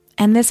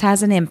 And this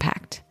has an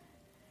impact.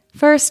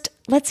 First,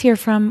 let's hear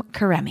from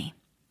Karemi.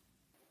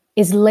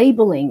 Is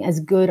labeling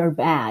as good or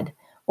bad,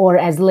 or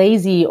as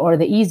lazy or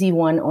the easy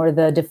one or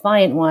the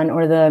defiant one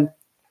or the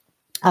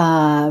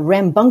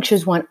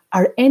rambunctious one,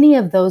 are any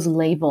of those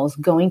labels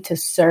going to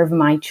serve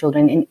my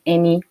children in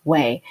any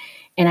way?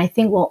 And I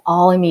think we'll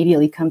all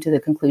immediately come to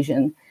the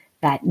conclusion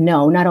that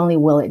no, not only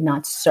will it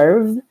not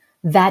serve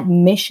that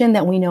mission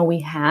that we know we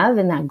have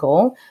and that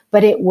goal,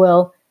 but it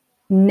will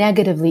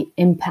negatively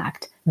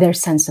impact their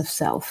sense of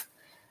self.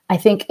 I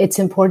think it's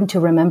important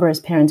to remember as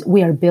parents,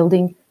 we are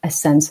building a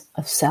sense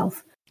of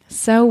self.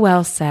 So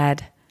well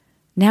said.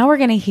 Now we're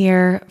going to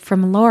hear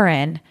from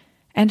Lauren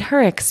and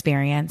her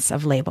experience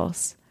of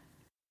labels.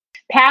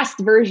 Past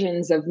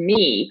versions of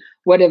me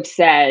would have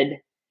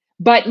said,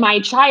 but my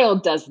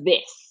child does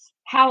this.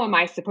 How am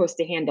I supposed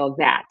to handle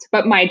that?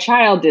 But my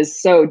child is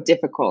so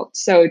difficult,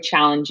 so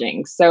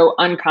challenging, so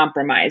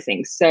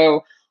uncompromising.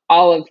 So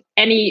all of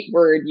any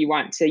word you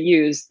want to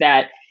use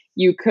that,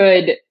 you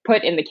could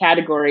put in the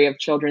category of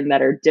children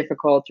that are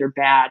difficult or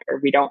bad,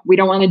 or we don't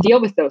want to deal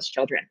with those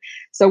children.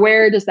 So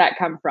where does that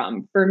come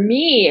from? For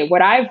me,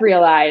 what I've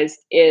realized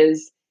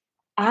is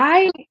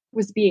I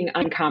was being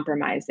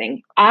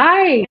uncompromising.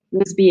 I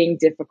was being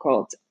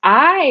difficult.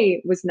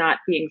 I was not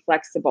being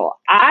flexible.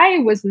 I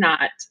was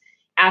not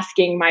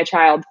asking my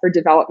child for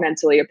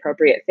developmentally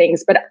appropriate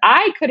things, but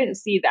I couldn't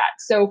see that.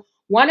 So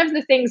one of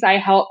the things I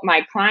help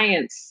my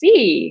clients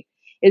see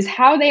is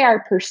how they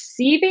are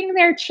perceiving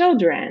their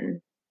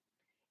children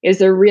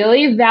is a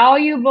really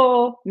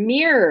valuable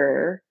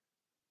mirror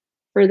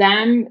for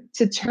them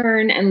to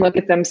turn and look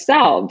at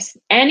themselves.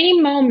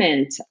 Any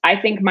moment I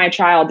think my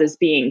child is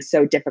being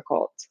so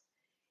difficult,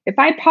 if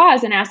I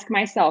pause and ask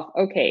myself,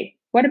 okay,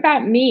 what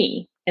about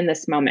me in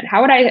this moment?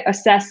 How would I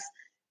assess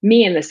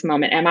me in this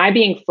moment? Am I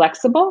being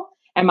flexible?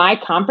 Am I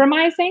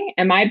compromising?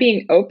 Am I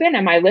being open?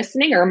 Am I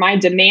listening? Or am I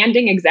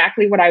demanding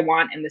exactly what I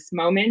want in this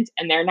moment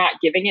and they're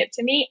not giving it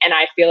to me? And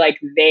I feel like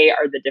they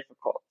are the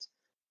difficult.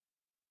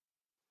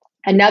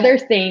 Another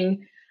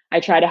thing I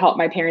try to help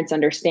my parents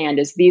understand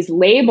is these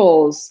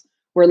labels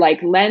were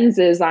like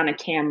lenses on a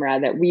camera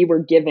that we were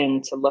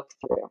given to look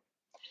through.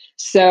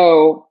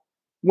 So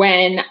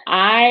when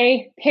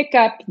I pick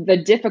up the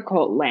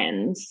difficult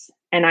lens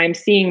and I'm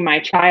seeing my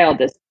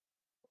child as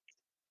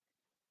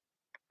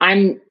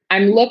I'm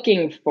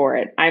looking for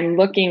it. I'm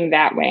looking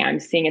that way. I'm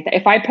seeing it.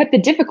 If I put the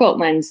difficult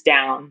lens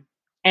down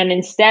and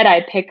instead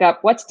I pick up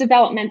what's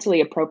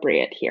developmentally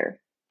appropriate here,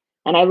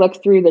 and I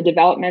look through the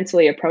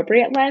developmentally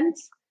appropriate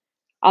lens,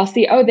 I'll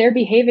see, oh, they're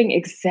behaving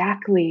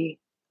exactly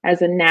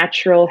as a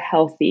natural,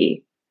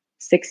 healthy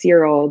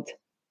 6-year-old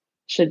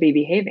should be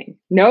behaving.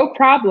 No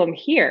problem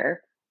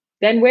here.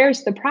 Then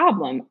where's the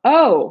problem?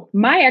 Oh,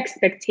 my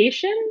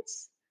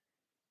expectations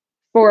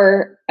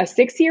for a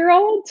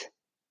 6-year-old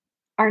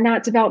are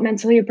not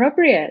developmentally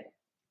appropriate.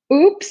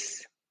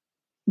 Oops.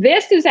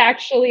 This is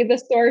actually the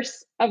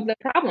source of the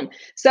problem.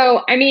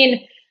 So, I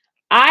mean,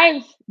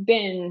 I've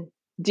been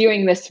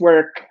doing this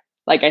work,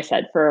 like I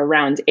said, for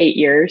around 8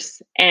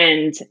 years,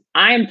 and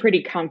I'm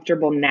pretty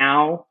comfortable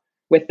now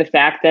with the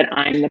fact that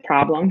I'm the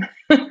problem,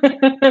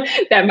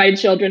 that my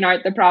children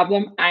aren't the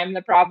problem. I'm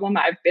the problem.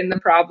 I've been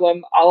the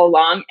problem all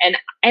along.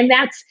 And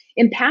that's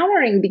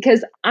empowering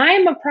because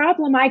I'm a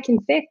problem I can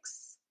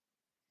fix.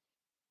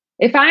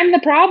 If I'm the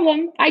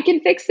problem, I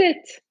can fix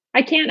it.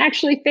 I can't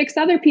actually fix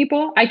other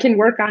people. I can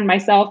work on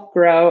myself,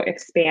 grow,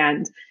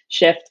 expand,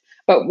 shift.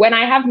 But when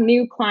I have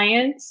new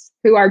clients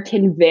who are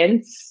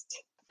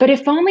convinced, but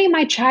if only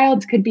my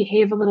child could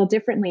behave a little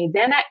differently,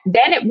 then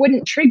it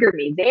wouldn't trigger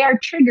me. They are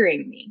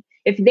triggering me.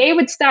 If they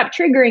would stop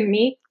triggering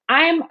me,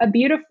 I'm a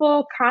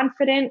beautiful,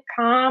 confident,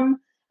 calm,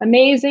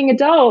 amazing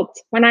adult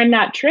when I'm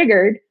not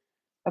triggered.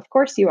 Of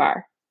course you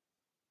are.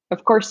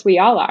 Of course we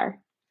all are.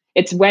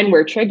 It's when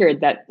we're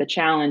triggered that the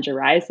challenge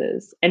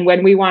arises. And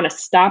when we want to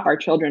stop our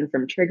children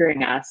from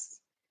triggering us,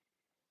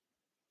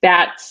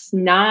 that's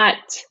not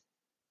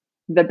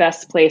the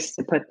best place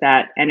to put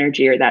that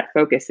energy or that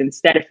focus.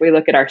 Instead, if we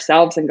look at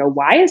ourselves and go,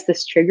 why is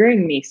this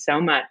triggering me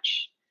so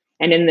much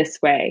and in this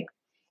way?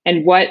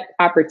 And what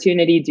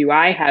opportunity do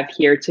I have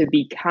here to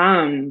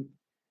become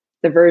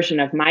the version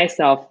of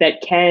myself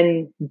that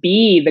can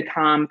be the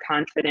calm,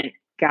 confident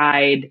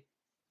guide,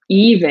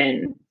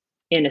 even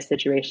in a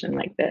situation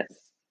like this?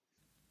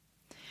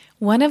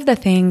 One of the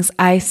things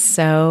I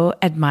so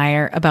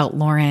admire about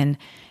Lauren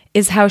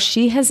is how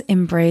she has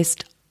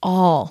embraced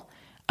all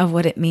of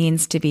what it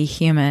means to be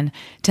human,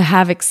 to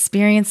have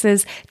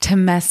experiences, to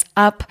mess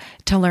up,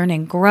 to learn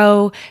and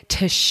grow,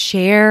 to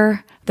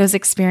share those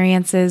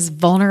experiences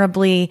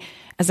vulnerably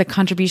as a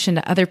contribution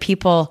to other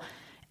people.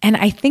 And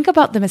I think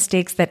about the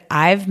mistakes that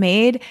I've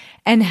made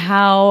and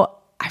how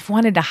I've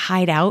wanted to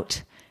hide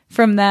out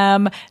from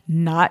them,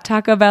 not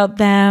talk about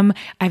them.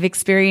 I've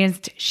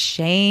experienced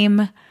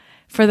shame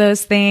for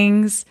those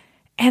things.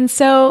 And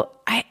so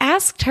I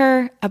asked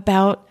her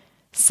about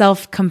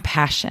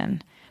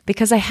self-compassion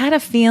because I had a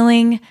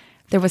feeling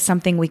there was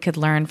something we could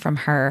learn from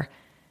her.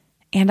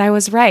 And I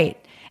was right.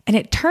 And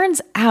it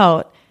turns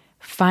out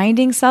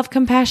finding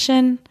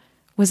self-compassion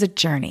was a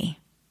journey.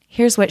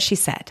 Here's what she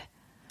said.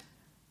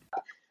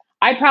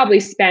 I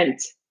probably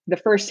spent the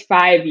first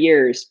 5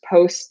 years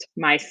post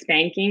my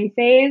spanking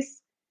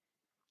phase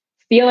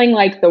feeling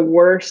like the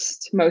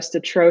worst, most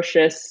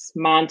atrocious,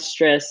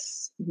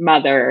 monstrous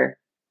mother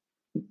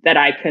that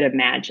I could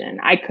imagine.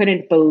 I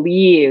couldn't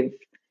believe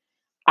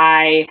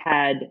I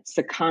had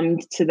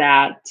succumbed to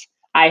that.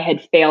 I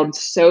had failed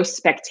so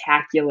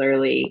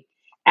spectacularly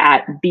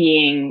at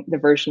being the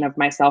version of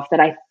myself that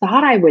I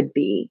thought I would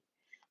be,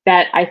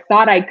 that I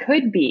thought I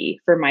could be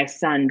for my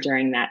son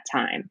during that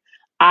time.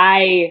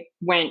 I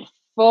went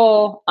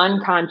full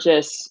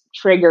unconscious,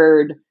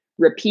 triggered,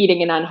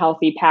 repeating an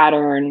unhealthy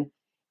pattern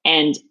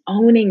and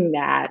owning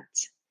that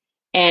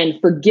and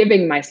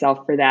forgiving myself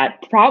for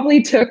that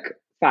probably took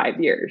 5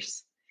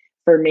 years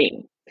for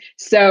me.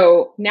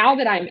 So now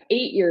that I'm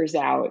 8 years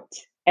out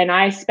and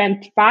I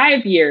spent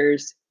 5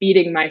 years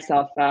beating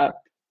myself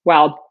up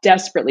while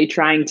desperately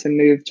trying to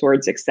move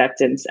towards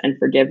acceptance and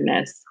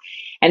forgiveness.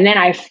 And then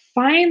I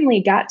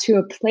finally got to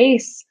a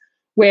place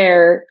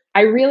where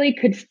I really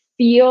could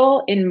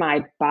feel in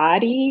my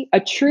body a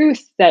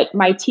truth that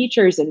my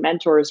teachers and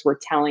mentors were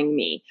telling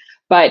me.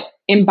 But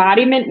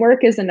embodiment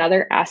work is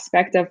another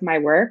aspect of my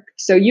work.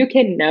 So you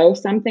can know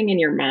something in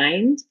your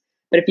mind,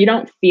 but if you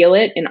don't feel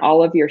it in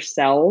all of your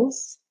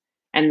cells,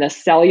 and the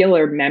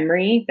cellular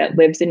memory that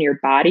lives in your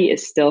body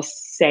is still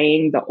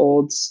saying the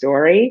old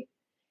story,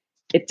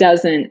 it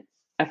doesn't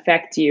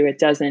affect you.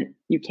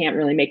 You can't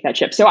really make that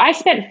shift. So I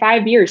spent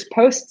 5 years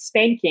post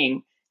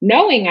spanking,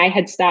 knowing I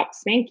had stopped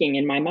spanking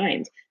in my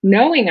mind,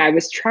 knowing I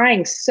was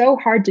trying so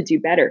hard to do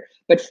better,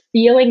 but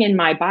feeling in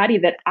my body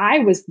that I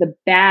was the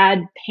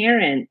bad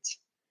parent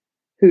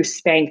who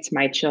spanked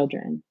my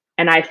children.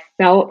 And I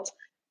felt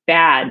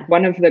bad.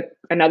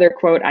 Another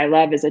quote I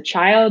love is, a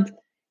child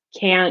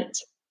can't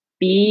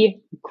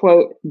be,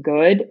 quote,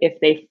 good if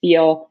they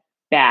feel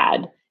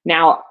bad.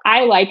 Now,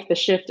 I like the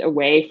shift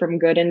away from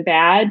good and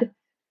bad,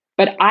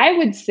 but I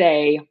would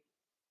say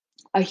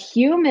a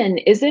human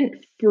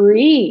isn't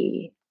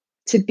free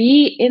to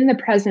be in the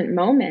present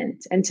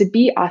moment and to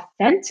be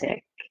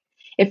authentic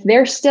if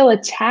they're still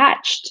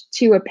attached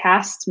to a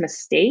past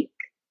mistake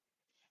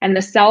and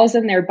the cells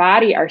in their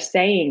body are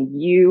saying,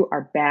 you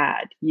are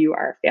bad, you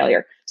are a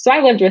failure. So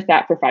I lived with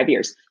that for 5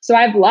 years. So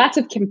I have lots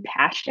of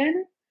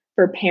compassion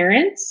for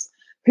parents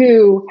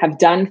who have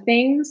done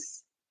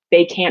things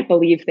they can't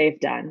believe they've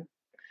done,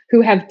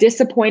 who have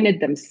disappointed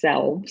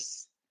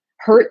themselves,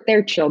 hurt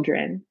their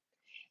children,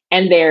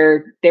 and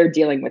they're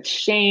dealing with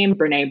shame.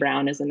 Brené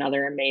Brown is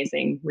another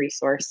amazing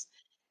resource.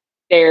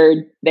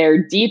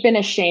 They're deep in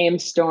a shame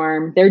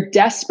storm. They're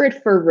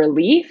desperate for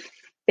relief.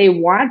 They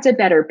want a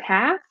better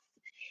path.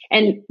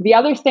 And the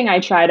other thing I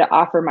try to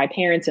offer my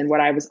parents, and what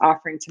I was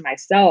offering to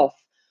myself,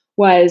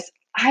 was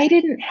I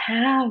didn't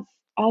have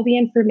all the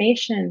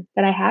information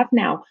that I have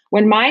now.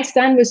 When my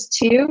son was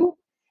 2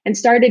 and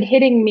started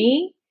hitting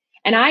me,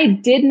 and I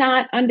did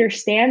not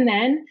understand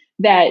then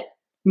that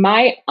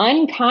my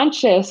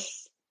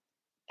unconscious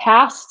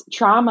past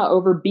trauma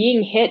over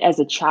being hit as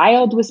a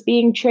child was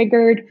being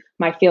triggered,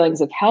 my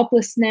feelings of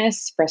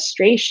helplessness,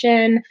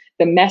 frustration,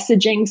 the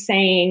messaging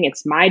saying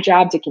it's my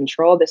job to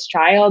control this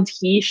child,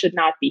 he should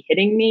not be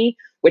hitting me,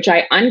 which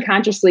I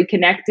unconsciously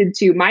connected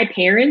to my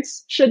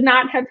parents should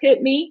not have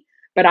hit me,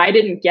 but I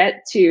didn't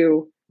get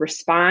to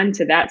respond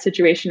to that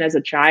situation as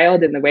a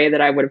child in the way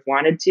that I would have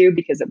wanted to,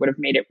 because it would have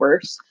made it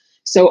worse.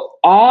 So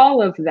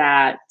all of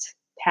that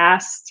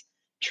past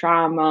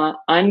trauma,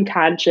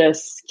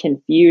 unconscious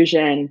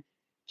confusion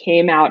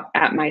came out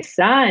at my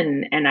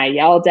son, and I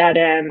yelled at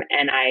him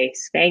and I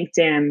spanked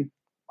him.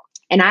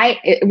 And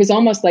it was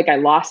almost like I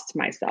lost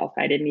myself.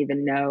 I didn't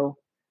even know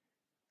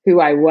who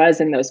I was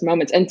in those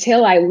moments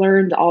until I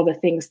learned all the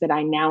things that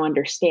I now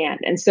understand.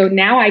 And so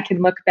now I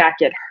can look back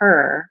at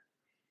her,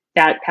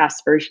 that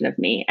past version of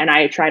me, and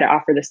I try to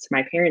offer this to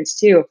my parents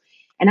too.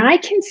 And I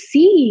can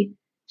see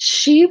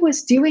she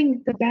was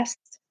doing the best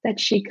that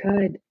she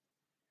could.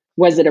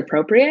 Was it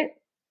appropriate?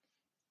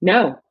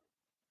 No.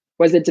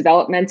 Was it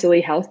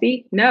developmentally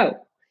healthy? No.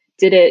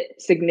 Did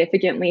it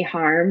significantly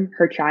harm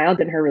her child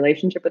and her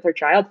relationship with her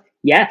child?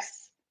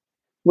 Yes.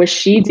 Was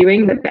she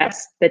doing the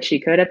best that she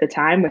could at the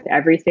time with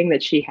everything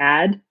that she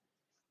had?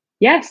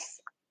 Yes,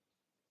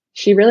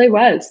 she really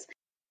was.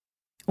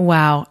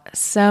 Wow,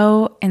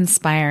 so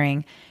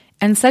inspiring,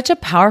 and such a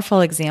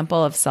powerful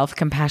example of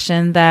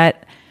self-compassion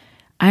that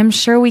I'm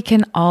sure we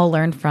can all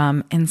learn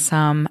from in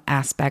some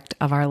aspect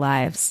of our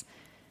lives.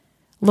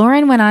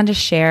 Lauren went on to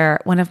share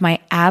one of my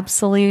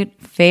absolute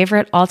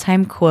favorite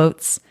all-time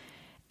quotes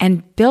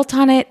and built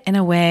on it in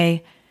a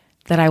way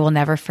that I will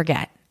never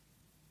forget.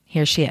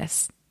 Here she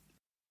is.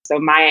 So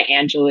Maya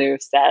Angelou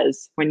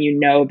says, when you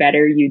know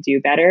better, you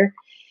do better.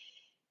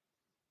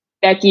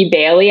 Becky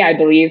Bailey, I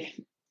believe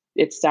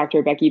it's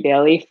Dr. Becky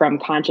Bailey from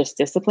Conscious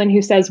Discipline,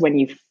 who says, when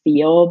you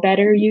feel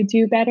better, you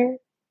do better.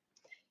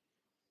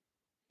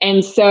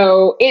 And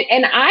so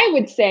and I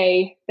would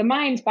say the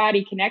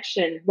mind-body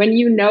connection, when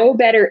you know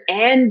better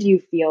and you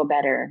feel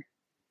better,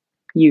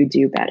 you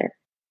do better.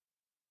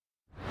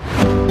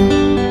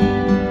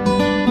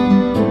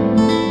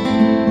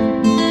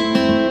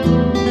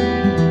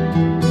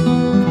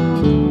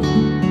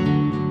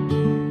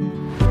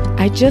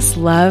 I just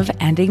love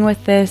ending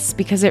with this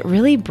because it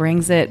really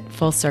brings it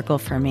full circle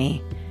for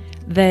me.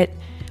 That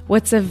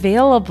what's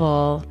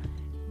available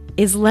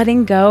is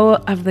letting go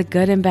of the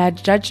good and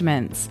bad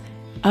judgments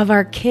of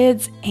our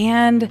kids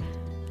and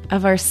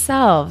of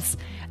ourselves,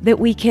 that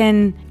we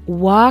can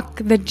walk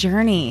the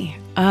journey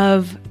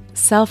of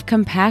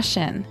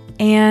self-compassion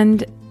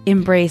and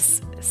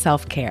embrace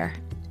self-care.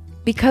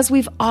 Because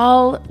we've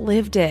all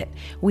lived it.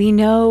 We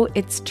know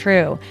it's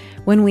true.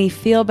 When we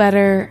feel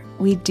better,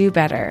 we do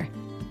better.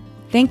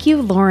 Thank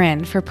you,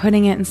 Lauren, for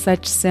putting it in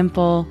such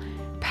simple,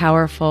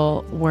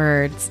 powerful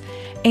words.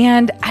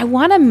 And I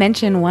want to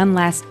mention one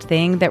last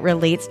thing that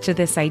relates to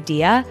this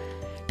idea,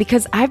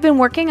 because I've been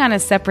working on a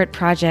separate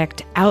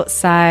project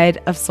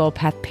outside of Soul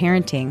Path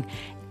Parenting,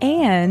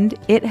 and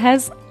it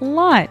has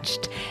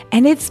launched.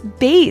 And it's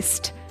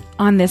based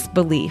on this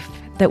belief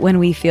that when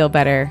we feel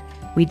better,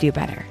 we do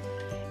better.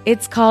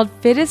 It's called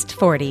Fittest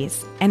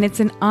 40s, and it's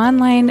an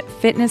online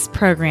fitness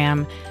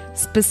program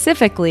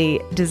specifically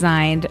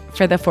designed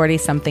for the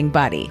 40-something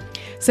body.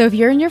 So if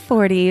you're in your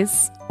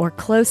 40s or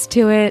close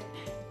to it,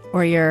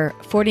 or you're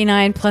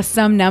 49 plus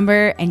some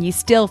number and you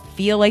still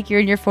feel like you're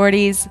in your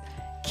 40s,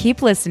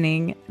 keep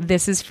listening.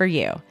 This is for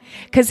you.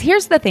 Because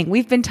here's the thing.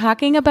 We've been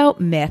talking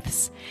about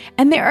myths,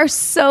 and there are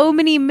so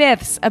many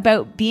myths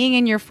about being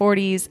in your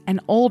 40s and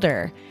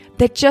older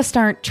that just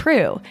aren't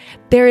true.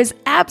 There is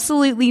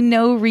absolutely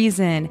no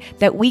reason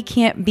that we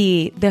can't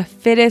be the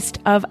fittest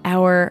of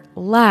our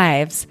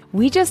lives.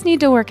 We just need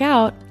to work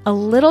out a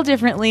little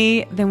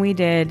differently than we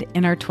did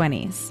in our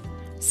 20s.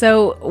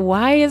 So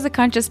why is a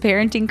conscious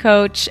parenting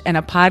coach and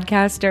a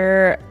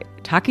podcaster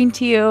talking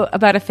to you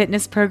about a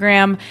fitness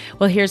program?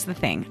 Well, here's the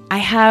thing. I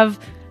have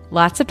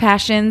lots of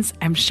passions.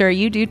 I'm sure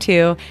you do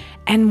too.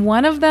 And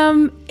one of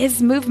them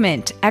is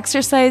movement.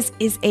 Exercise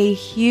is a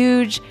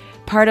huge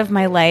part of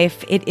my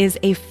life. It is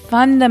a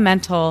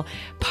fundamental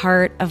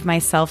part of my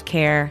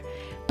self-care,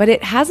 but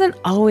it hasn't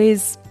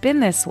always been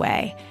this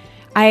way.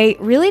 I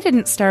really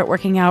didn't start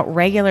working out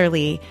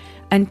regularly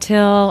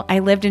until I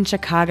lived in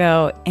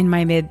Chicago in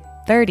my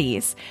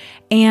mid-30s.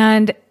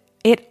 And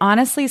it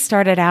honestly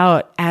started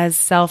out as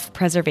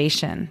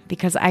self-preservation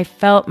because I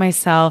felt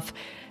myself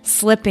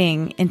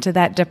slipping into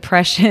that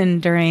depression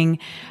during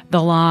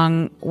the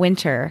long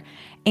winter.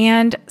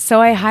 And so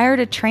I hired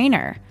a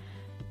trainer.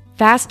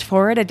 Fast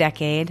forward a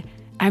decade,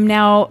 I'm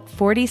now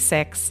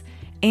 46,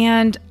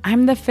 and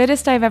I'm the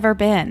fittest I've ever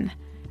been.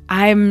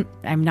 I'm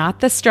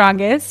not the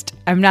strongest,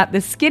 I'm not the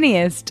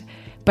skinniest,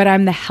 but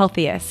I'm the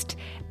healthiest.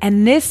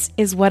 And this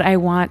is what I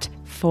want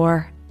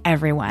for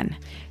everyone.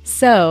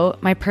 So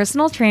my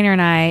personal trainer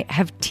and I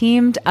have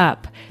teamed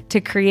up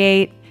to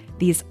create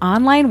these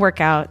online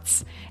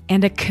workouts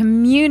and a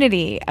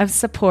community of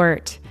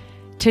support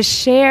to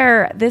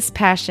share this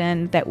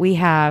passion that we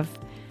have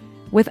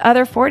with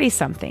other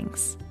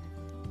 40-somethings.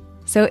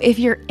 So if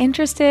you're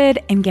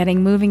interested in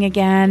getting moving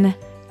again,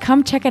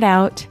 come check it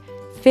out.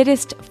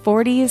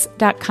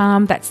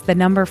 Fittest40s.com. That's the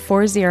number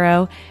 40,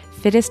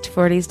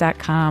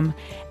 fittest40s.com.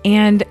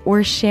 And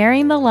we're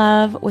sharing the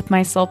love with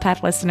my Soul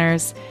Path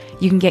listeners.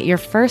 You can get your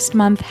first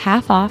month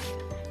half off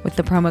with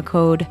the promo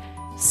code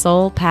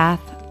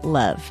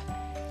SoulPathLove.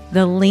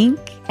 The link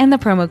and the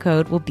promo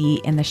code will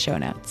be in the show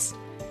notes.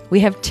 We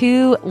have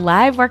 2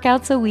 live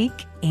workouts a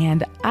week,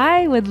 and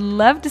I would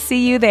love to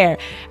see you there.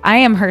 I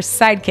am her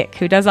sidekick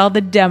who does all the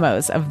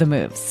demos of the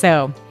moves.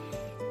 So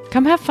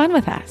come have fun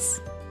with us.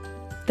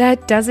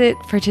 That does it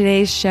for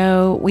today's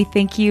show. We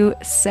thank you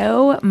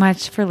so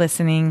much for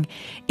listening.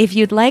 If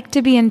you'd like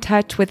to be in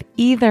touch with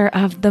either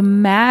of the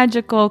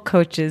magical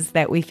coaches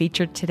that we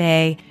featured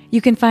today,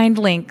 you can find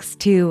links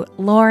to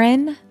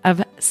Lauren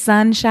of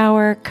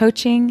Sunshower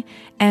Coaching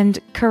and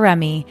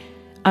Karemi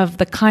of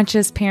the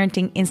Conscious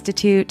Parenting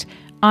Institute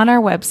on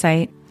our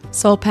website,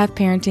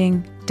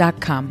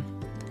 soulpathparenting.com.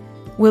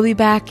 We'll be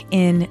back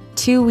in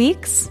 2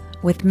 weeks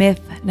with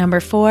myth number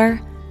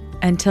 4.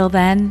 Until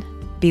then,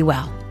 be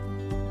well.